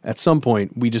sure, at some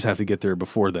point, we just have to get there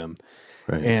before them.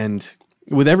 Right. And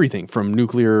with everything from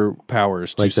nuclear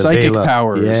powers to psychic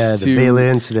powers the Vela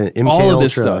incident, MK all Ultra, of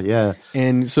this stuff. Yeah.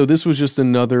 And so this was just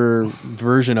another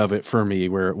version of it for me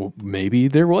where maybe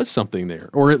there was something there,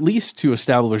 or at least to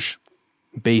establish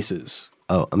bases.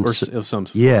 Oh, of some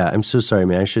sort. Yeah, I'm so sorry,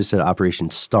 man. I should have said Operation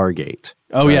Stargate.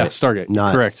 Oh, right? Yeah, Stargate.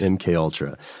 Not correct. MK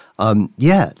Ultra.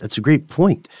 Yeah, that's a great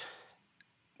point.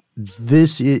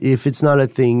 This, if it's not a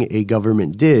thing a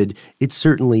government did, it's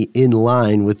certainly in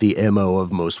line with the MO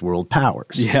of most world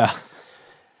powers. Yeah.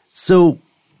 So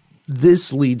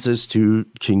this leads us to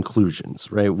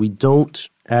conclusions, right? We don't,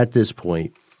 at this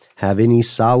point, have any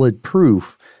solid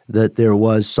proof that there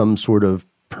was some sort of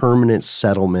permanent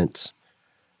settlement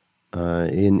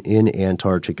in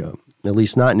Antarctica, at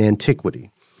least not in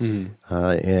antiquity.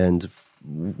 And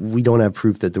we don't have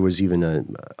proof that there was even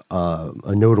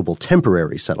a notable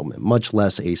temporary settlement, much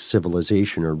less a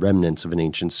civilization or remnants of an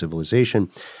ancient civilization.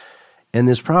 And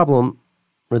this problem,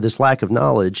 or this lack of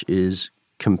knowledge, is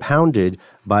compounded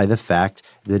by the fact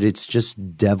that it's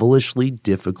just devilishly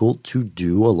difficult to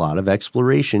do a lot of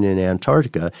exploration in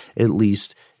Antarctica. At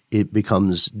least it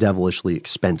becomes devilishly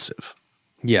expensive.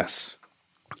 Yes.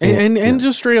 And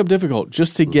just straight up difficult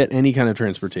just to get any kind of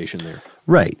transportation there.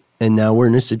 Right. And now we're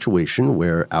in a situation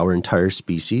where our entire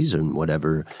species and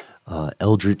whatever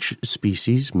eldritch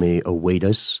species may await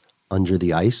us under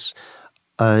the ice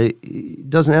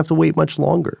doesn't have to wait much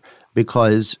longer,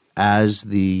 because as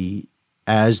the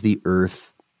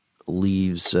Earth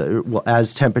leaves,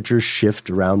 as temperatures shift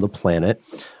around the planet,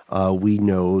 we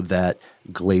know that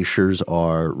glaciers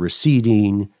are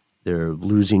receding, they're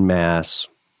losing mass,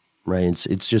 right?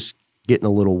 It's just getting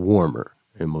a little warmer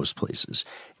in most places.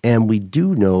 And we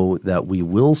do know that we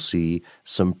will see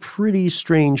some pretty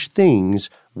strange things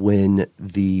when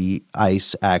the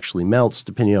ice actually melts,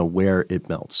 depending on where it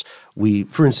melts.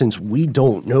 For instance, we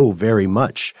don't know very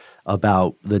much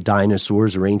about the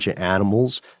dinosaurs or ancient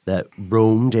animals that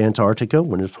roamed Antarctica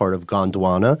when it was part of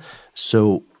Gondwana.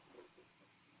 So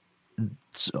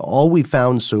all we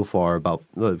found so far about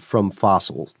from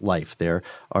fossil life there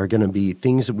are going to be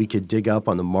things that we could dig up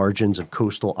on the margins of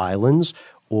coastal islands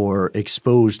or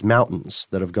exposed mountains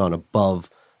that have gone above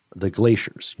the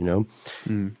glaciers, you know?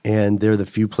 And they're the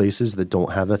few places that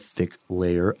don't have a thick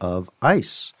layer of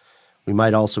ice. We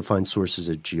might also find sources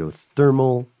of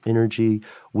geothermal energy.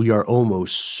 We are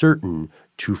almost certain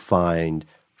to find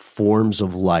forms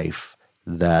of life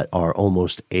that are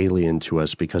almost alien to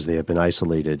us because they have been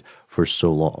isolated for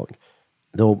so long.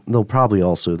 They'll probably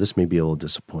also, this may be a little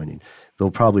disappointing, they'll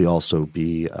probably also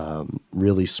be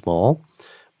really small,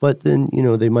 but then, you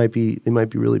know, they might be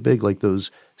really big, like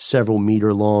those several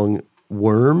meter long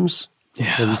worms. Yeah.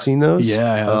 Have you seen those?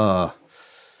 Yeah.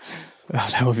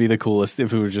 That would be the coolest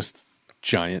if it was just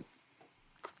giant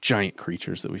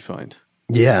creatures that we find.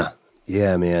 Yeah,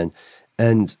 man.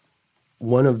 And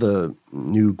one of the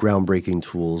new groundbreaking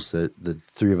tools that the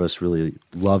three of us really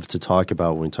love to talk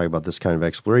about when we talk about this kind of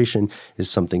exploration is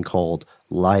something called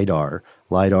LiDAR.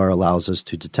 LiDAR allows us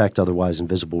to detect otherwise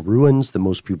invisible ruins that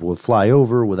most people would fly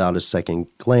over without a second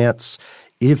glance.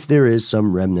 If there is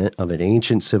some remnant of an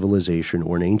ancient civilization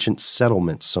or an ancient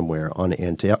settlement somewhere on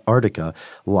Antarctica,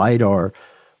 LiDAR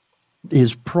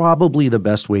is probably the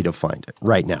best way to find it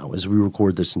right now as we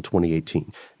record this in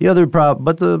 2018. The other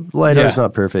but the LiDAR is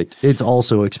not perfect. It's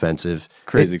also expensive.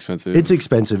 Crazy expensive. It's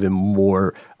expensive in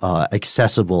more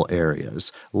accessible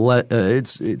areas.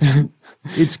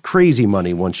 It's crazy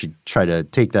money once you try to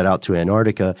take that out to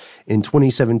Antarctica. In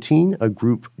 2017, a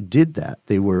group did that.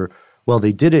 They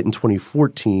did it in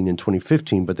 2014 and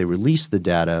 2015, but they released the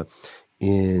data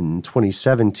in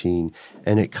 2017,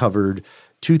 and it covered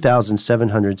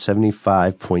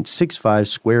 2,775.65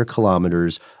 square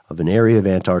kilometers of an area of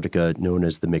Antarctica known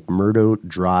as the McMurdo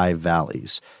Dry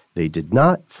Valleys. They did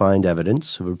not find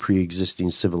evidence of a pre-existing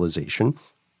civilization,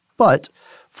 but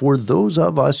for those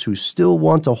of us who still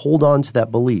want to hold on to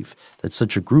that belief that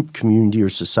such a group, community, or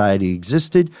society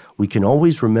existed, we can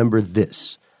always remember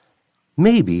this.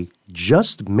 Maybe,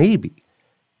 just maybe,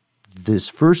 this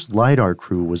first LiDAR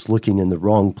crew was looking in the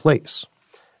wrong place.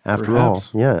 After all,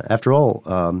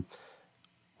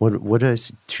 what did I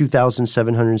say?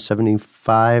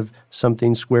 2,775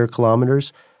 something square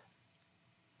kilometers?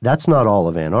 That's not all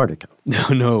of Antarctica.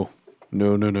 No.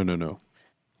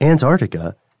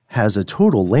 Antarctica has a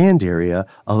total land area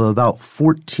of about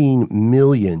 14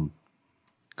 million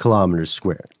kilometers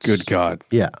square. Good God.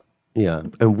 Yeah.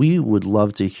 And we would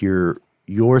love to hear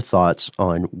your thoughts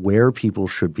on where people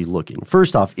should be looking.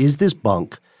 First off, is this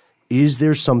bunk? Is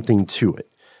there something to it?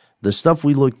 The stuff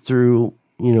we looked through,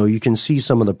 you know, you can see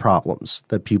some of the problems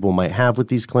that people might have with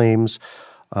these claims,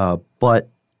 but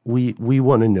we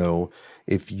want to know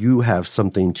if you have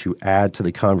something to add to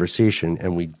the conversation,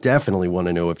 and we definitely want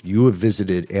to know if you have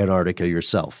visited Antarctica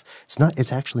yourself.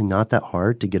 It's actually not that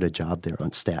hard to get a job there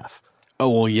on staff. Oh,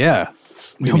 well, yeah.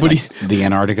 Nobody the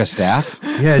Antarctica staff?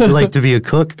 Yeah, I'd like to be a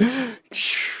cook.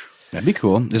 That'd be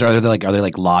cool. Are there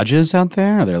like lodges out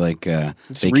there? Are there like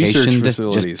vacation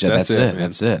facilities? That's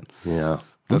it. Yeah,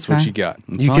 that's what you got.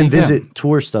 You can visit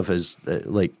tour stuff as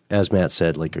Matt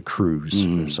said, like a cruise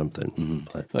or something.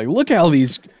 Like, look how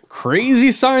these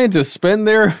crazy scientists spend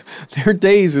their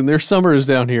days and their summers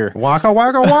down here. Waka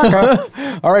waka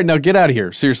waka. All right, now get out of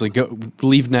here. Seriously, go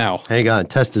leave now. Hang on,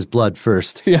 test his blood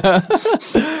first. Yeah.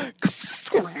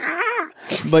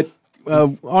 But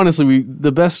honestly,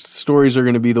 the best stories are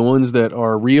going to be the ones that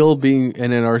are real, being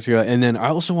in Antarctica, and then I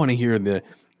also want to hear the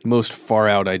most far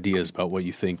out ideas about what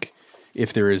you think,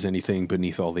 if there is anything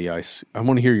beneath all the ice. I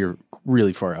want to hear your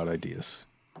really far out ideas,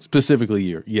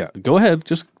 specifically go ahead,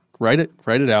 just write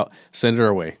it out, send it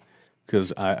our way,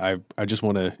 because I just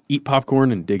want to eat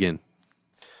popcorn and dig in.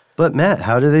 But Matt,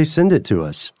 how do they send it to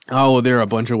us? Oh, there are a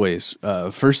bunch of ways.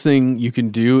 First thing you can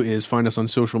do is find us on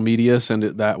social media. Send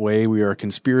it that way. We are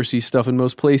Conspiracy Stuff in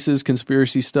most places,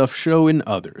 Conspiracy Stuff Show in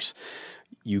others.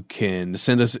 You can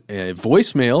send us a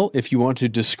voicemail if you want to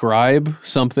describe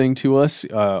something to us,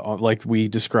 like we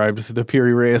described the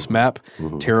Piri Reis map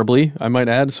terribly, I might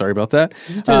add. Sorry about that.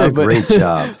 You did a great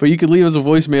job. But you could leave us a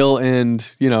voicemail and,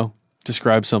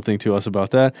 describe something to us about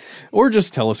that, or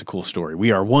just tell us a cool story. We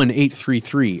are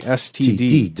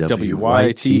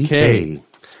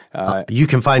 1-833-STD-WYTK. You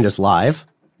can find us live.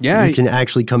 Yeah. You can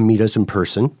actually come meet us in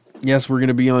person. Yes, we're going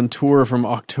to be on tour from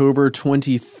October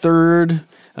 23rd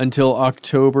until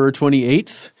October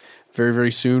 28th. Very,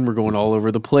 very soon. We're going all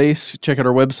over the place. Check out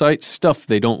our website,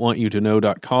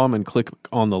 stufftheydon'twantyoutoKnow.com, and click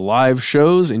on the live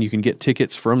shows, and you can get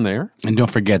tickets from there. And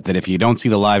don't forget that if you don't see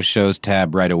the live shows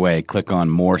tab right away, click on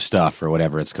more stuff or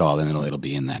whatever it's called, and it'll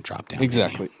be in that drop down.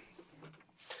 Exactly.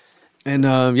 Menu.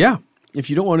 And if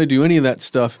you don't want to do any of that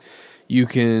stuff, you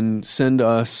can send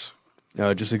us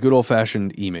just a good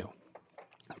old-fashioned email.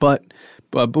 But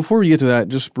before we get to that,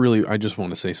 I just want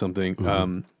to say something.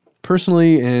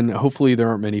 personally, and hopefully there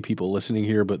aren't many people listening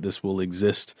here, but this will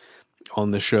exist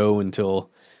on the show until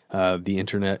the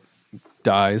internet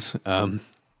dies. I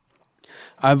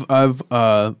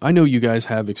know you guys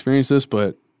have experienced this,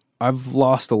 but I've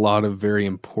lost a lot of very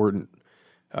important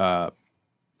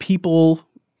people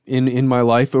in my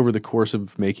life over the course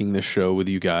of making this show with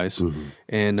you guys. Mm-hmm.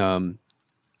 And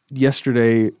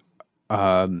yesterday,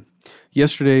 my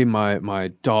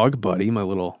dog buddy, my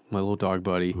little dog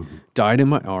buddy, mm-hmm. died in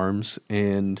my arms,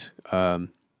 and I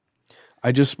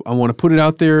want to put it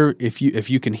out there. If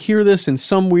you can hear this in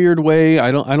some weird way,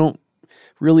 I don't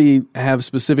really have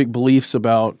specific beliefs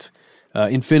about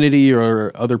infinity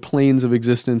or other planes of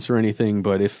existence or anything.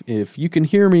 But if you can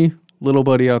hear me, little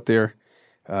buddy out there,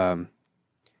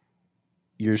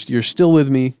 you're still with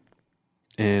me,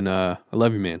 and I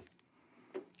love you, man.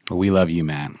 Well, we love you,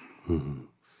 man. Mm-hmm.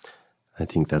 I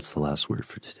think that's the last word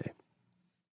for today.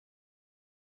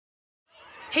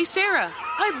 Hey, Sarah,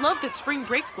 I love that spring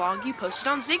break vlog you posted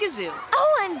on Zigazoo.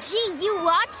 OMG, you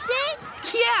watched it?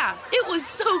 Yeah, it was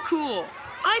so cool.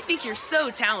 I think you're so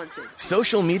talented.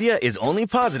 Social media is only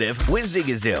positive with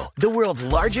Zigazoo, the world's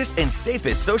largest and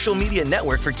safest social media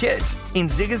network for kids. In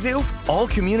Zigazoo, all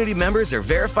community members are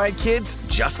verified kids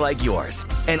just like yours,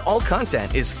 and all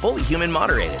content is fully human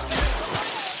moderated.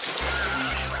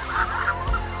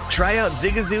 Try out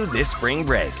Zigazoo this spring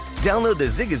break. Download the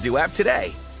Zigazoo app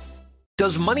today.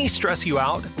 Does money stress you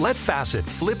out? Let Facet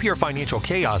flip your financial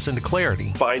chaos into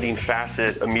clarity. Finding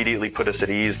Facet immediately put us at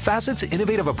ease. Facet's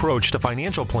innovative approach to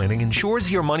financial planning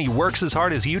ensures your money works as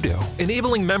hard as you do,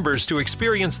 enabling members to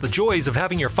experience the joys of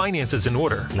having your finances in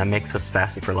order. And that makes us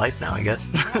Facet for life now, I guess.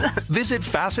 Visit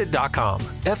Facet.com,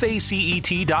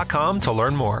 FACET.com to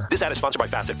learn more. This ad is sponsored by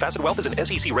Facet. Facet Wealth is an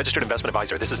SEC registered investment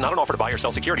advisor. This is not an offer to buy or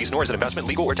sell securities, nor is it investment,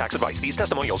 legal, or tax advice. These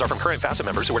testimonials are from current Facet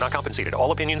members who are not compensated.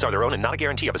 All opinions are their own and not a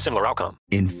guarantee of a similar outcome.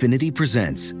 Infiniti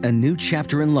presents a new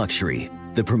chapter in luxury,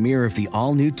 the premiere of the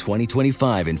all-new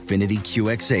 2025 Infiniti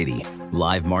QX80,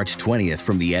 live March 20th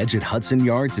from the Edge at Hudson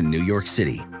Yards in New York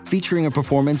City, featuring a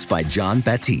performance by John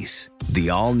Batiste. The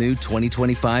all-new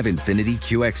 2025 Infiniti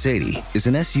QX80 is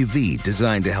an SUV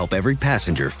designed to help every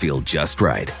passenger feel just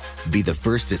right. Be the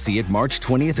first to see it March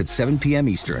 20th at 7 p.m.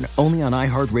 Eastern, only on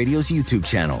iHeartRadio's YouTube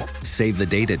channel. Save the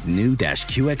date at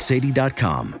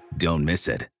new-QX80.com. Don't miss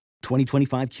it.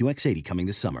 2025 QX80 coming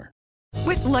this summer.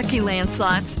 With Lucky Land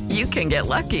Slots, you can get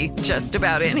lucky just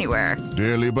about anywhere.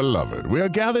 Dearly beloved, we are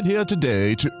gathered here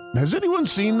today to... Has anyone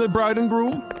seen the bride and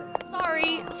groom?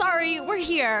 Sorry, we're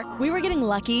here. We were getting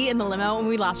lucky in the limo and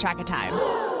we lost track of time.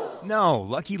 No,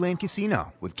 Lucky Land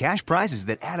Casino, with cash prizes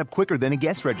that add up quicker than a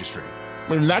guest registry.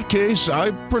 In that case,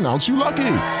 I pronounce you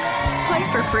lucky.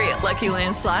 Play for free at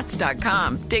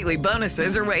LuckyLandSlots.com. Daily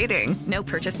bonuses are waiting. No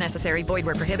purchase necessary. Void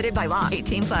where prohibited by law.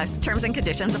 18+. Terms and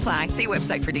conditions apply. See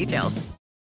website for details.